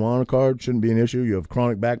medical marijuana card. Shouldn't be an issue. You have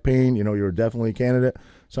chronic back pain. You're definitely a candidate.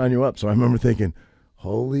 Sign you up. So I remember thinking,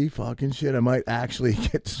 holy fucking shit, I might actually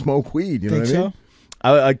get to smoke weed. You know what I mean?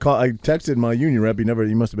 I texted my union rep. He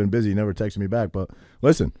must have been busy. He never texted me back. But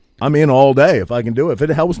listen, I'm in all day if I can do it. If it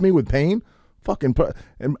helps me with pain,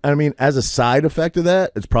 as a side effect of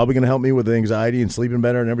that, it's probably going to help me with anxiety and sleeping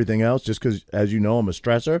better and everything else. Just because, as you know, I'm a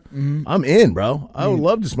stressor. Mm-hmm. I'm in, bro. I would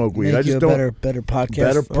love to smoke weed. I just don't. Better podcast,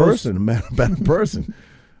 better person, better person.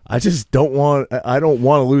 I just don't want. I don't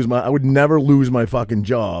want to lose my. I would never lose my fucking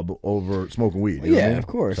job over smoking weed. You know what I mean? Of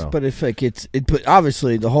course. So. But if but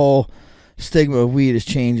obviously the whole stigma of weed is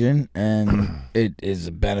changing, and it is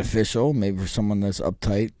beneficial. Maybe for someone that's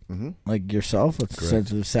uptight like yourself, with a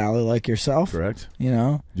sensitive Sally like yourself. Correct.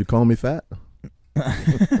 Did you call me fat?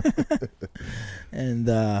 And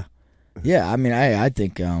I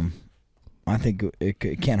think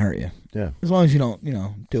it can't hurt you. Yeah. As long as you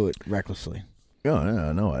don't do it recklessly.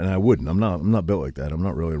 Yeah, no, and I wouldn't. I'm not built like that. I'm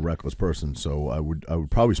not really a reckless person, so I would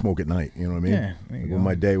probably smoke at night. You know what I mean? Yeah. When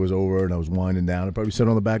my day was over and I was winding down, I'd probably sit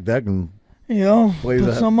on the back deck and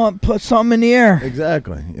put something in the air.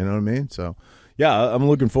 Exactly. You know what I mean? So, yeah, I'm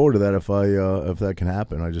looking forward to that if that can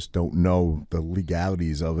happen. I just don't know the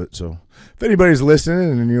legalities of it. So, if anybody's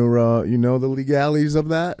listening and you're the legalities of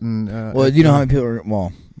that, and how many people are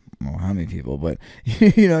how many people, but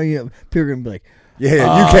people are gonna be like.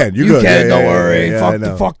 Yeah, you can. You can. Don't worry.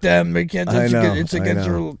 Fuck them. They can't. It's against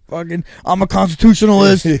your fucking. I'm a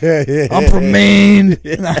constitutionalist. I'm from Maine.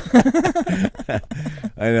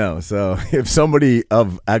 I know. So if somebody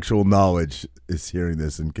of actual knowledge is hearing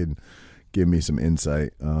this and can give me some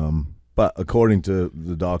insight, but according to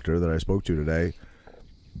the doctor that I spoke to today,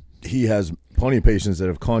 he has plenty of patients that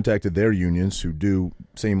have contacted their unions who do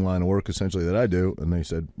same line of work essentially that I do, and they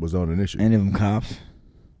said was not an issue. Any of them cops?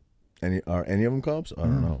 Are any of them cops? I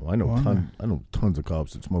don't know. I know tons of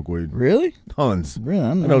cops that smoke weed. Really? Tons. Really?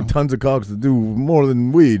 I know tons of cops that do more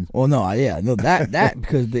than weed. Well, no, that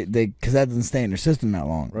because because that doesn't stay in their system that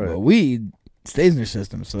long. Right. But weed stays in their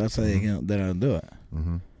system, so that's how they don't do it.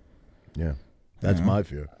 Mm-hmm. Yeah, that's my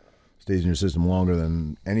fear. Stays in your system longer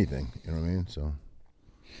than anything. You know what I mean? So.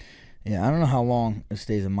 Yeah, I don't know how long it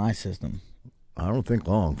stays in my system. I don't think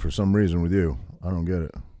long for some reason with you. I don't get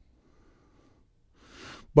it.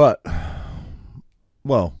 But,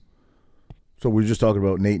 so we were just talking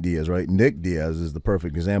about Nate Diaz, right? Nick Diaz is the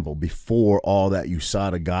perfect example. Before all that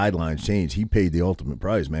USADA guidelines changed, he paid the ultimate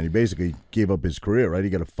price, man. He basically gave up his career, right? He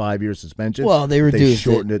got a 5-year suspension. Well, they reduced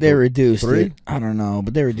it. They reduced 3? it. I don't know,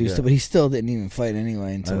 but they reduced it. But he still didn't even fight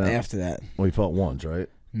anyway until after that. Well, he fought once, right?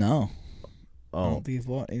 No. Oh. I don't think he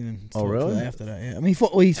fought even. Oh, really? After that, yeah. I mean,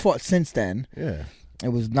 he's fought since then. Yeah. It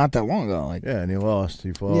was not that long ago. And he lost.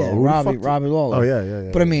 He fought. Yeah, Robbie Lawler. Oh, yeah.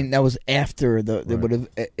 But I mean, that was after they would have.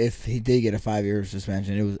 If he did get a 5-year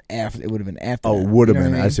suspension, it was after. It would have been after. Oh, it would have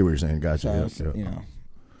been. I see what you're saying. Gotcha. So,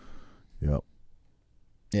 Yep.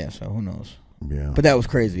 Yeah. So who knows? Yeah. But that was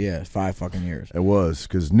crazy. Yeah, 5 fucking years. It was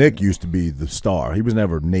because Nick used to be the star. He was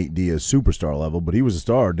never Nate Diaz superstar level, but he was a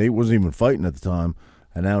star. Nate wasn't even fighting at the time.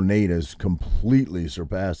 And now Nate has completely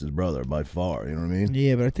surpassed his brother by far. You know what I mean?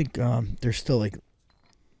 Yeah, but I think there's still like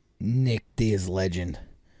Nick Diaz legend.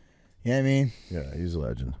 You know what I mean? Yeah, he's a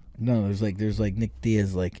legend. No, there's like Nick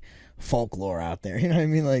Diaz like folklore out there. You know what I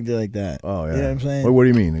mean? Like they're like that. Oh yeah. You know what I'm saying? Wait, what do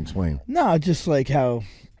you mean? Explain. No, just like how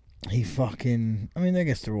he fucking. I mean, I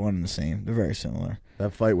guess they're one and the same. They're very similar.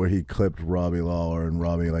 That fight where he clipped Robbie Lawler and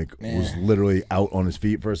Robbie was literally out on his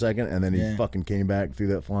feet for a second, and then he fucking came back through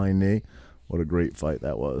that flying knee. What a great fight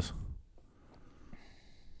that was.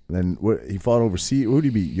 Then he fought overseas. Who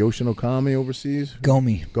did he beat? Yoshin Okami overseas?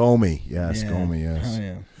 Gomi. Yes, Gomi, yes. Oh,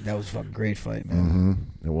 yeah. That was a fucking great fight, man.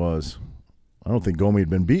 Mm-hmm. It was. I don't think Gomi had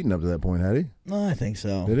been beaten up to that point, had he? No, I think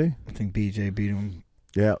so. Did he? I think BJ beat him.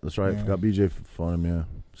 Yeah, that's right. I forgot BJ fought him, yeah.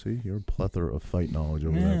 See, you're a plethora of fight knowledge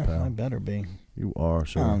over there, pal. I better be. You are,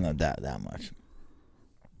 sir. I'm not that much.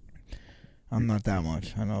 I'm not that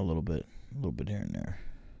much. I know a little bit here and there.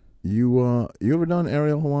 You ever done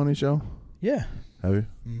Ariel Helwani show? Yeah. Have you?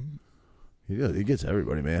 Mm-hmm. He gets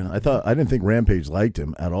everybody, man. I didn't think Rampage liked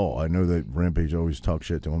him at all. I know that Rampage always talks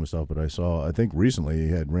shit to him and stuff, but I think recently he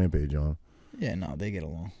had Rampage on. Yeah, no, they get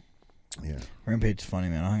along. Yeah. Rampage is funny,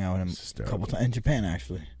 man. I hung out with him a couple times in Japan,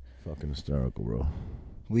 actually. Fucking hysterical, bro.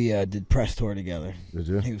 We did press tour together. Did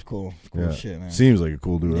you? He was cool. Cool as shit, man. Seems like a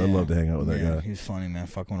cool dude. Yeah. I'd love to hang out with that guy. He was funny, man.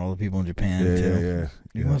 Fucking with all the people in Japan, Yeah, too. yeah.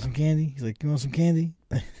 You want some candy? He's like, you want some candy?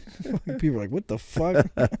 People are like, what the fuck?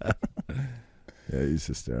 Yeah, he's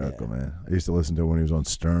hysterical, man. I used to listen to him when he was on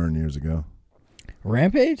Stern years ago.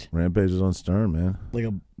 Rampage? Rampage was on Stern, man.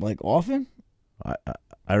 Like often?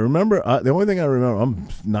 I remember, the only thing I remember, I'm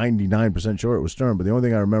 99% sure it was Stern, but the only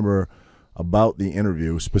thing I remember about the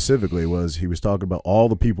interview specifically was he was talking about all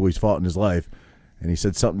the people he's fought in his life, and he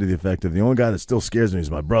said something to the effect of, the only guy that still scares me is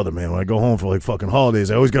my brother, man. When I go home for like fucking holidays,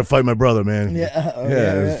 I always got to fight my brother, man. Yeah.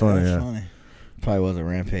 It was funny, That's funny. Probably wasn't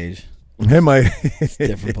Rampage. Him,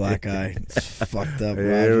 Different black guy. It's fucked up.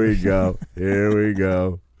 Here we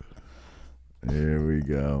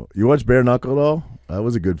go. You watch Bare Knuckle, though? That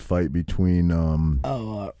was a good fight between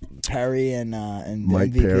Perry and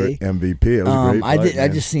Mike MVP. Perry, MVP. It was a great fight, I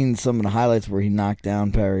just seen some of the highlights where he knocked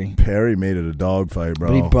down Perry. Perry made it a dog fight, bro.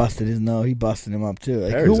 But he busted his nose. He busted him up too.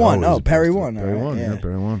 Like, Perry's who won? always Oh, Perry busted. won. Perry all right, won. Yeah,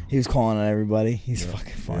 Perry won. He was calling on everybody. He's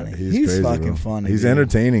fucking funny. Yeah, he's crazy, fucking bro. funny. He's dude.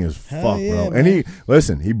 entertaining as Hell fuck, yeah, bro. man. And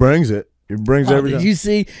he brings it. He brings everything.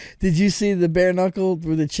 Did you see the bare knuckle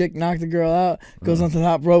where the chick knocked the girl out, goes onto the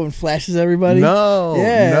top rope and flashes everybody? No,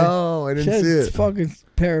 Yeah. no, I didn't see it. It's fucking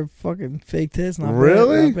pair of fucking fake tits. Not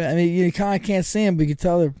Really? Bad, not bad. I mean, you kind of can't see them, but you can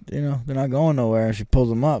tell they're not going nowhere. And she pulls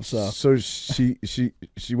them up. So she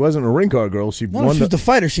wasn't a ring card girl. She no, won she was the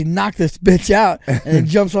fighter. She knocked this bitch out and then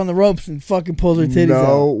jumps on the ropes and fucking pulls her titties out.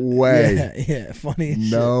 No way. Yeah, funny as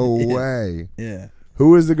No shit. way. Yeah.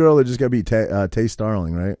 Who is the girl that just got beat? Tay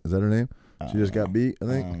Starling, right? Is that her name? She just got beat, I I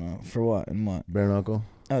think. don't know. For what? And what? Bare knuckle.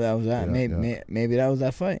 Oh, that was that. Yeah, Maybe that was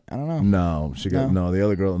that fight. I don't know. No, she got no. The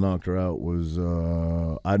other girl that knocked her out was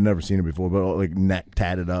I'd never seen her before, but like neck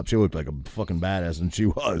tatted up. She looked like a fucking badass, and she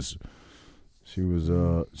was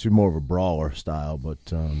more of a brawler style. But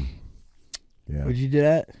yeah. Would you do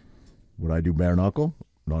that? Would I do bare knuckle?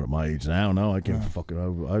 Not at my age now. No, I can't fucking.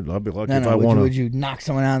 I'd be lucky No, if I would want to. Would you knock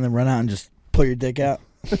someone out and then run out and just pull your dick out?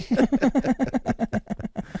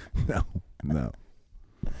 No.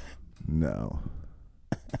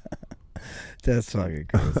 That's fucking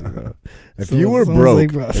crazy, bro. If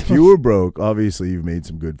you were broke, obviously you've made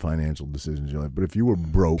some good financial decisions in your life. But if you were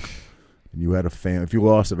broke and you had a if you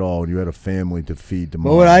lost it all and you had a family to feed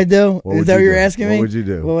tomorrow, what would I do? Is that what you're asking me? What would you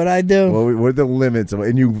do? What would I do? What are the limits of?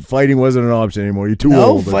 And fighting wasn't an option anymore. You're too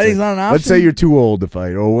old. Fighting's not an option. Let's say you're too old to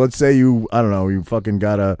fight, or let's say you fucking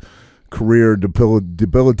got a career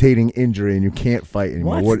debilitating injury and you can't fight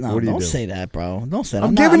anymore. What do you do? Don't say that, bro. Don't say that.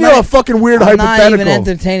 I'm giving you a fucking weird hypothetical. I'm not even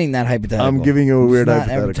entertaining that hypothetical. I'm giving you a weird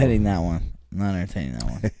hypothetical. Not entertaining that one. Not entertaining that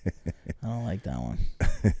one. I don't like that one.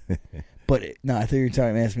 But no, I thought you were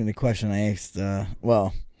asking me the question I asked.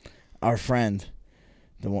 Our friend,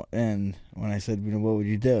 and when I said, what would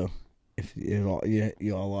you do if you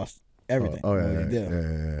all lost everything? What would you do?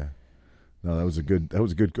 Yeah. No, that was a good.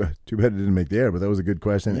 Too bad it didn't make the air, but that was a good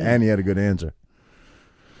question, and he had a good answer.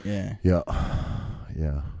 Yeah. Yeah.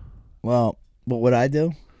 Well, what would I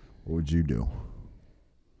do? What would you do?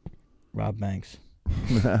 Rob Banks.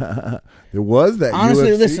 There was that. Honestly,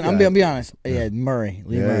 UFC listen, guy. I'll be honest. Yeah, Murray,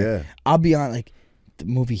 Lee Murray. Yeah. I'll be on like the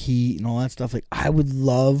movie Heat and all that stuff. Like I would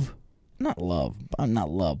not love,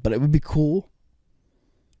 but it would be cool.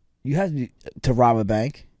 You have to rob a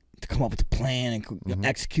bank, to come up with a plan and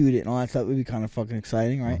execute it and all that stuff. Would be kind of fucking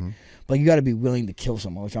exciting, right? But you got to be willing to kill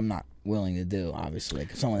someone, which I'm not willing to do. Obviously,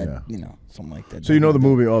 like someone that something like that. So the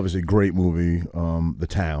movie, obviously, great movie, The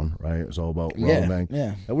Town, right? It's all about robbing a bank.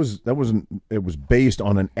 Yeah. It was based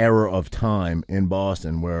on an era of time in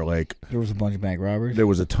Boston where like there was a bunch of bank robberies. There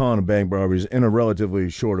was a ton of bank robberies in a relatively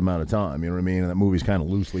short amount of time. You know what I mean? And that movie's kind of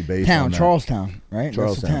loosely based on that. Charlestown, right?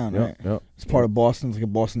 Charlestown, That's the town, right? Yep. It's part of Boston. It's like a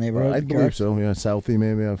Boston neighborhood. I believe so. Yeah, Southie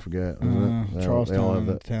maybe. I forget. Charlestown,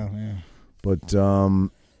 that town. Yeah. But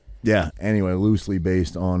yeah. Anyway, loosely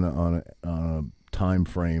based on a time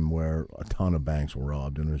frame where a ton of banks were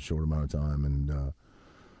robbed in a short amount of time, and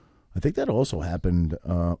I think that also happened.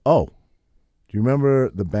 Do you remember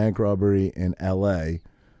the bank robbery in L.A.?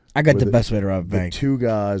 I got the best way to rob a The bank. two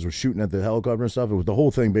guys were shooting at the helicopter and stuff. It was the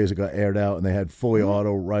whole thing basically got aired out, and they had fully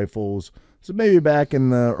auto rifles. So maybe back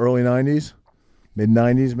in the early '90s, mid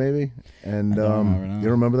 '90s, maybe. And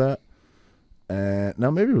you remember that? No,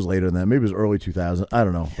 maybe it was later than that. Maybe it was early 2000s. I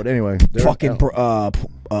don't know. But anyway, fucking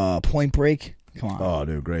Point Break. Come on. Oh,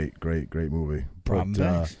 dude, great movie. Robbing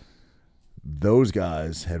banks. those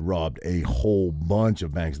guys had robbed a whole bunch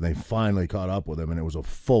of banks, and they finally caught up with them, and it was a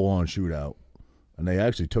full-on shootout. And they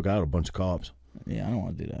actually took out a bunch of cops. Yeah, I don't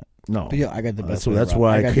want to do that. No. But yeah, I got the best. That's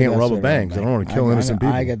why I can't rob a bank. I don't want to kill innocent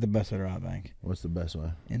people. I got the best way to rob a bank. What's the best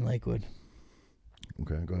way? In Lakewood.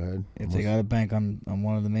 Okay, go ahead. If they got a bank on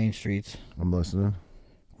one of the main streets, I'm listening.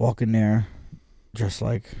 walk in there, just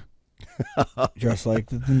like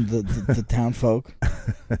the town folk.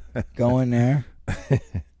 Go in there,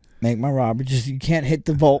 make my robbery. Just you can't hit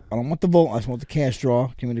the vault. I don't want the vault. I just want the cash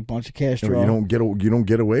draw. Give me a bunch of cash draw. You don't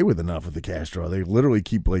get away with enough with the cash draw. They literally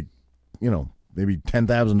keep maybe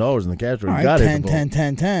 $10,000 in the cash draw. All You got right,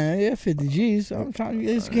 10. Yeah, 50 G's. I'm trying.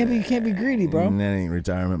 You can't be greedy, bro. That ain't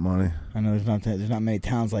retirement money. I know there's not many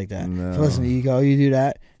towns like that. No. So listen, you do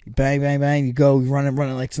that. You bang, bang, bang. You go, you run it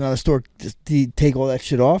like it's another store. Just take all that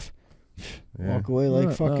shit off. Yeah. Walk away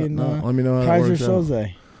like fucking Let me know how Kaiser it works out.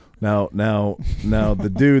 Soze. Now, the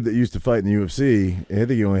dude that used to fight in the UFC, I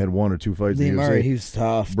think he only had 1 or 2 fights Lee in the Murray, UFC. he was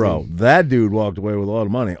tough, Bro, dude. that dude walked away with a lot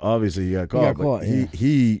of money. Obviously, he got caught. Yeah.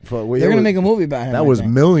 He fought. They're gonna make a movie about him. That I was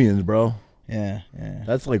think. millions, bro. Yeah.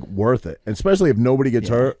 That's like worth it, and especially if nobody gets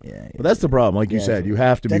hurt. Yeah. But that's the problem. Like you said, you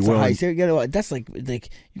have to be That's a willing. heist. That's like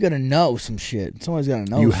you gotta know some shit. Someone's gotta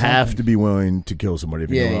know. You something. have to be willing to kill somebody. If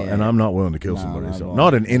you go out. And I'm not willing to kill somebody. not So at all.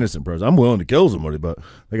 not an innocent person. I'm willing to kill somebody, but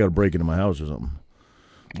they got to break into my house or something.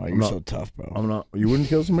 Oh, you're so tough, bro. I'm not. You wouldn't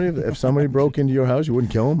kill somebody if somebody broke into your house. You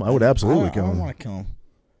wouldn't kill them. I would absolutely kill I them. don't want to kill him.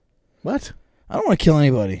 What? I don't want to kill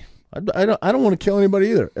anybody. I don't want to kill anybody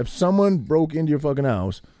either. If someone broke into your fucking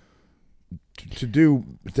house to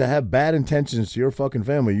have bad intentions to your fucking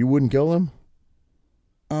family, you wouldn't kill them?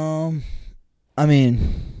 I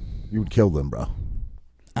mean, You would kill them, bro.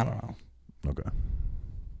 I don't know. Okay.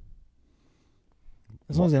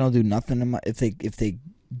 As long as they don't do nothing if they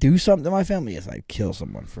do something to my family, yes, I'd kill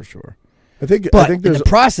someone for sure. I think But in in the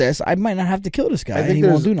process, I might not have to kill this guy, and he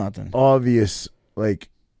won't do nothing. Obvious, like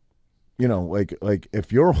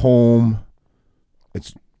if you're home,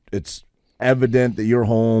 it's evident that you're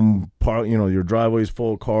home. Your driveway's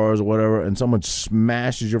full of cars or whatever, and someone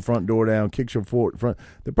smashes your front door down, kicks your front.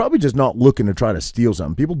 They're probably just not looking to try to steal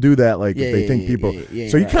something. People do that, if they think people.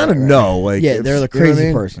 So you kind of know, like, they're the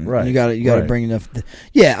crazy person, right? You got to bring enough.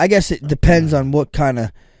 I guess it depends on what kind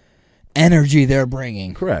of energy they're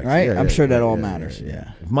bringing. Correct. Right. Yeah, I'm sure that all yeah, matters.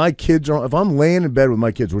 Yeah. If my kids are, if I'm laying in bed with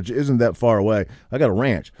my kids, which isn't that far away, I got a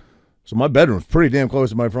ranch. So my bedroom's pretty damn close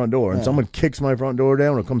to my front door, and someone kicks my front door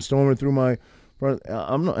down or comes storming through my front.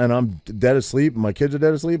 I'm dead asleep, and my kids are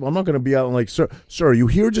dead asleep. I'm not going to be out and like, sir, are you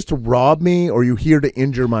here just to rob me, or are you here to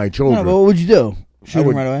injure my children? No, but what would you do? Shoot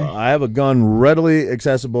them right away? I have a gun readily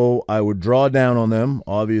accessible. I would draw down on them,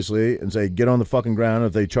 obviously, and say, "Get on the fucking ground."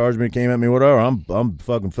 If they charge me, came at me, whatever, I'm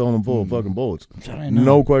fucking filling them full of fucking bullets.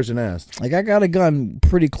 No question asked. Like I got a gun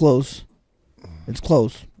pretty close. It's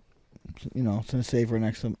close. It's in a safe right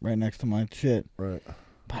next to my shit. Right.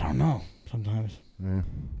 But I don't know. Sometimes. Yeah.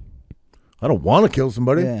 I don't want to kill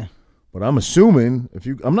somebody. Yeah. But I'm assuming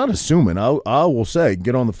I'm not assuming. I will say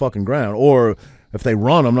get on the fucking ground, or if they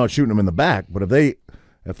run, I'm not shooting them in the back. But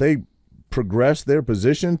if they progress their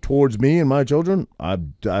position towards me and my children, I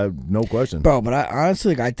no question, bro. But I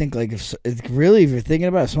honestly, I think if you're thinking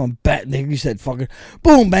about it, someone like you said, fucking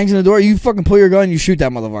boom, bangs in the door, you fucking pull your gun, you shoot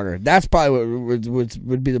that motherfucker. That's probably what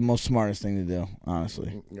would be the most smartest thing to do,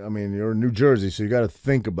 honestly. I mean, you're in New Jersey, so you got to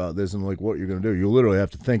think about this and like what you're going to do. You literally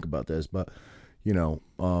have to think about this, but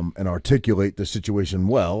and articulate the situation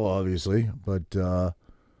well, obviously. But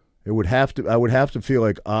I would have to feel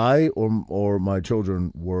like I or my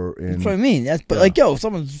children were in. That's what I mean. If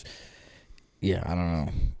someone's, I don't know.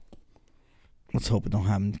 Let's hope it don't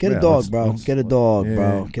happen. Get a dog, bro. Get a dog,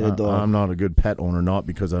 bro. Get a dog. I'm not a good pet owner, not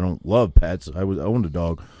because I don't love pets. I owned a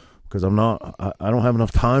dog because I don't have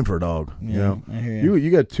enough time for a dog. Yeah, I hear you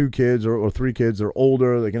got 2 kids or 3 kids. They're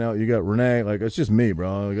older. They can out. You got Renee. Like it's just me,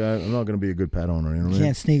 bro. Like, I'm not going to be a good pet owner. You know what I mean?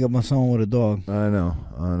 Can't sneak up on someone with a dog. I know.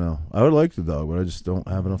 I would like the dog, but I just don't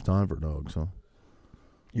have enough time for a dog. So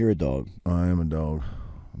you're a dog. I am a dog.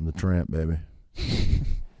 I'm the tramp, baby.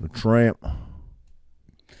 The tramp.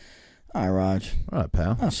 All right, Raj. All right,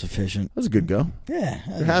 pal. That's sufficient. That's a good go. Yeah.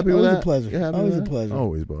 You're happy with that? Always a pleasure.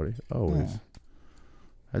 Always, buddy. Always. Yeah.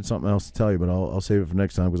 I had something else to tell you, but I'll save it for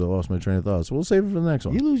next time because I lost my train of thought. So we'll save it for the next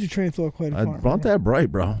one. You lose your train of thought quite a I'm not that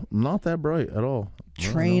bright, bro. I'm not that bright at all.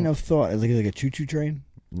 Train of thought. Is it like a choo-choo train?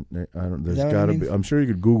 There's got to be. I'm sure you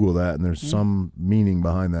could Google that, and there's some meaning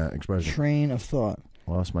behind that expression. Train of thought.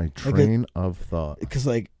 Lost my train of thought. Because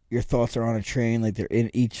your thoughts are on a train, like they're in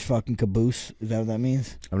each fucking caboose. Is that what that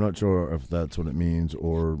means? I'm not sure if that's what it means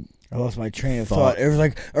or. I lost my train of thought. It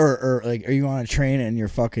was or are you on a train and you're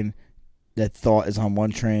fucking that thought is on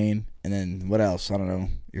one train, and then what else? I don't know.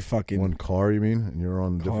 You're fucking One car, you mean? And you're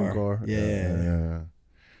on a different car? Yeah.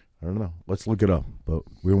 I don't know. Let's look it up, but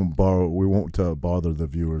we won't bother the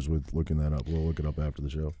viewers with looking that up. We'll look it up after the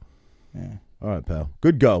show. Yeah. All right, pal.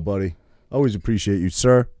 Good go, buddy. Always appreciate you,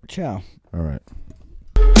 sir. Ciao. All right.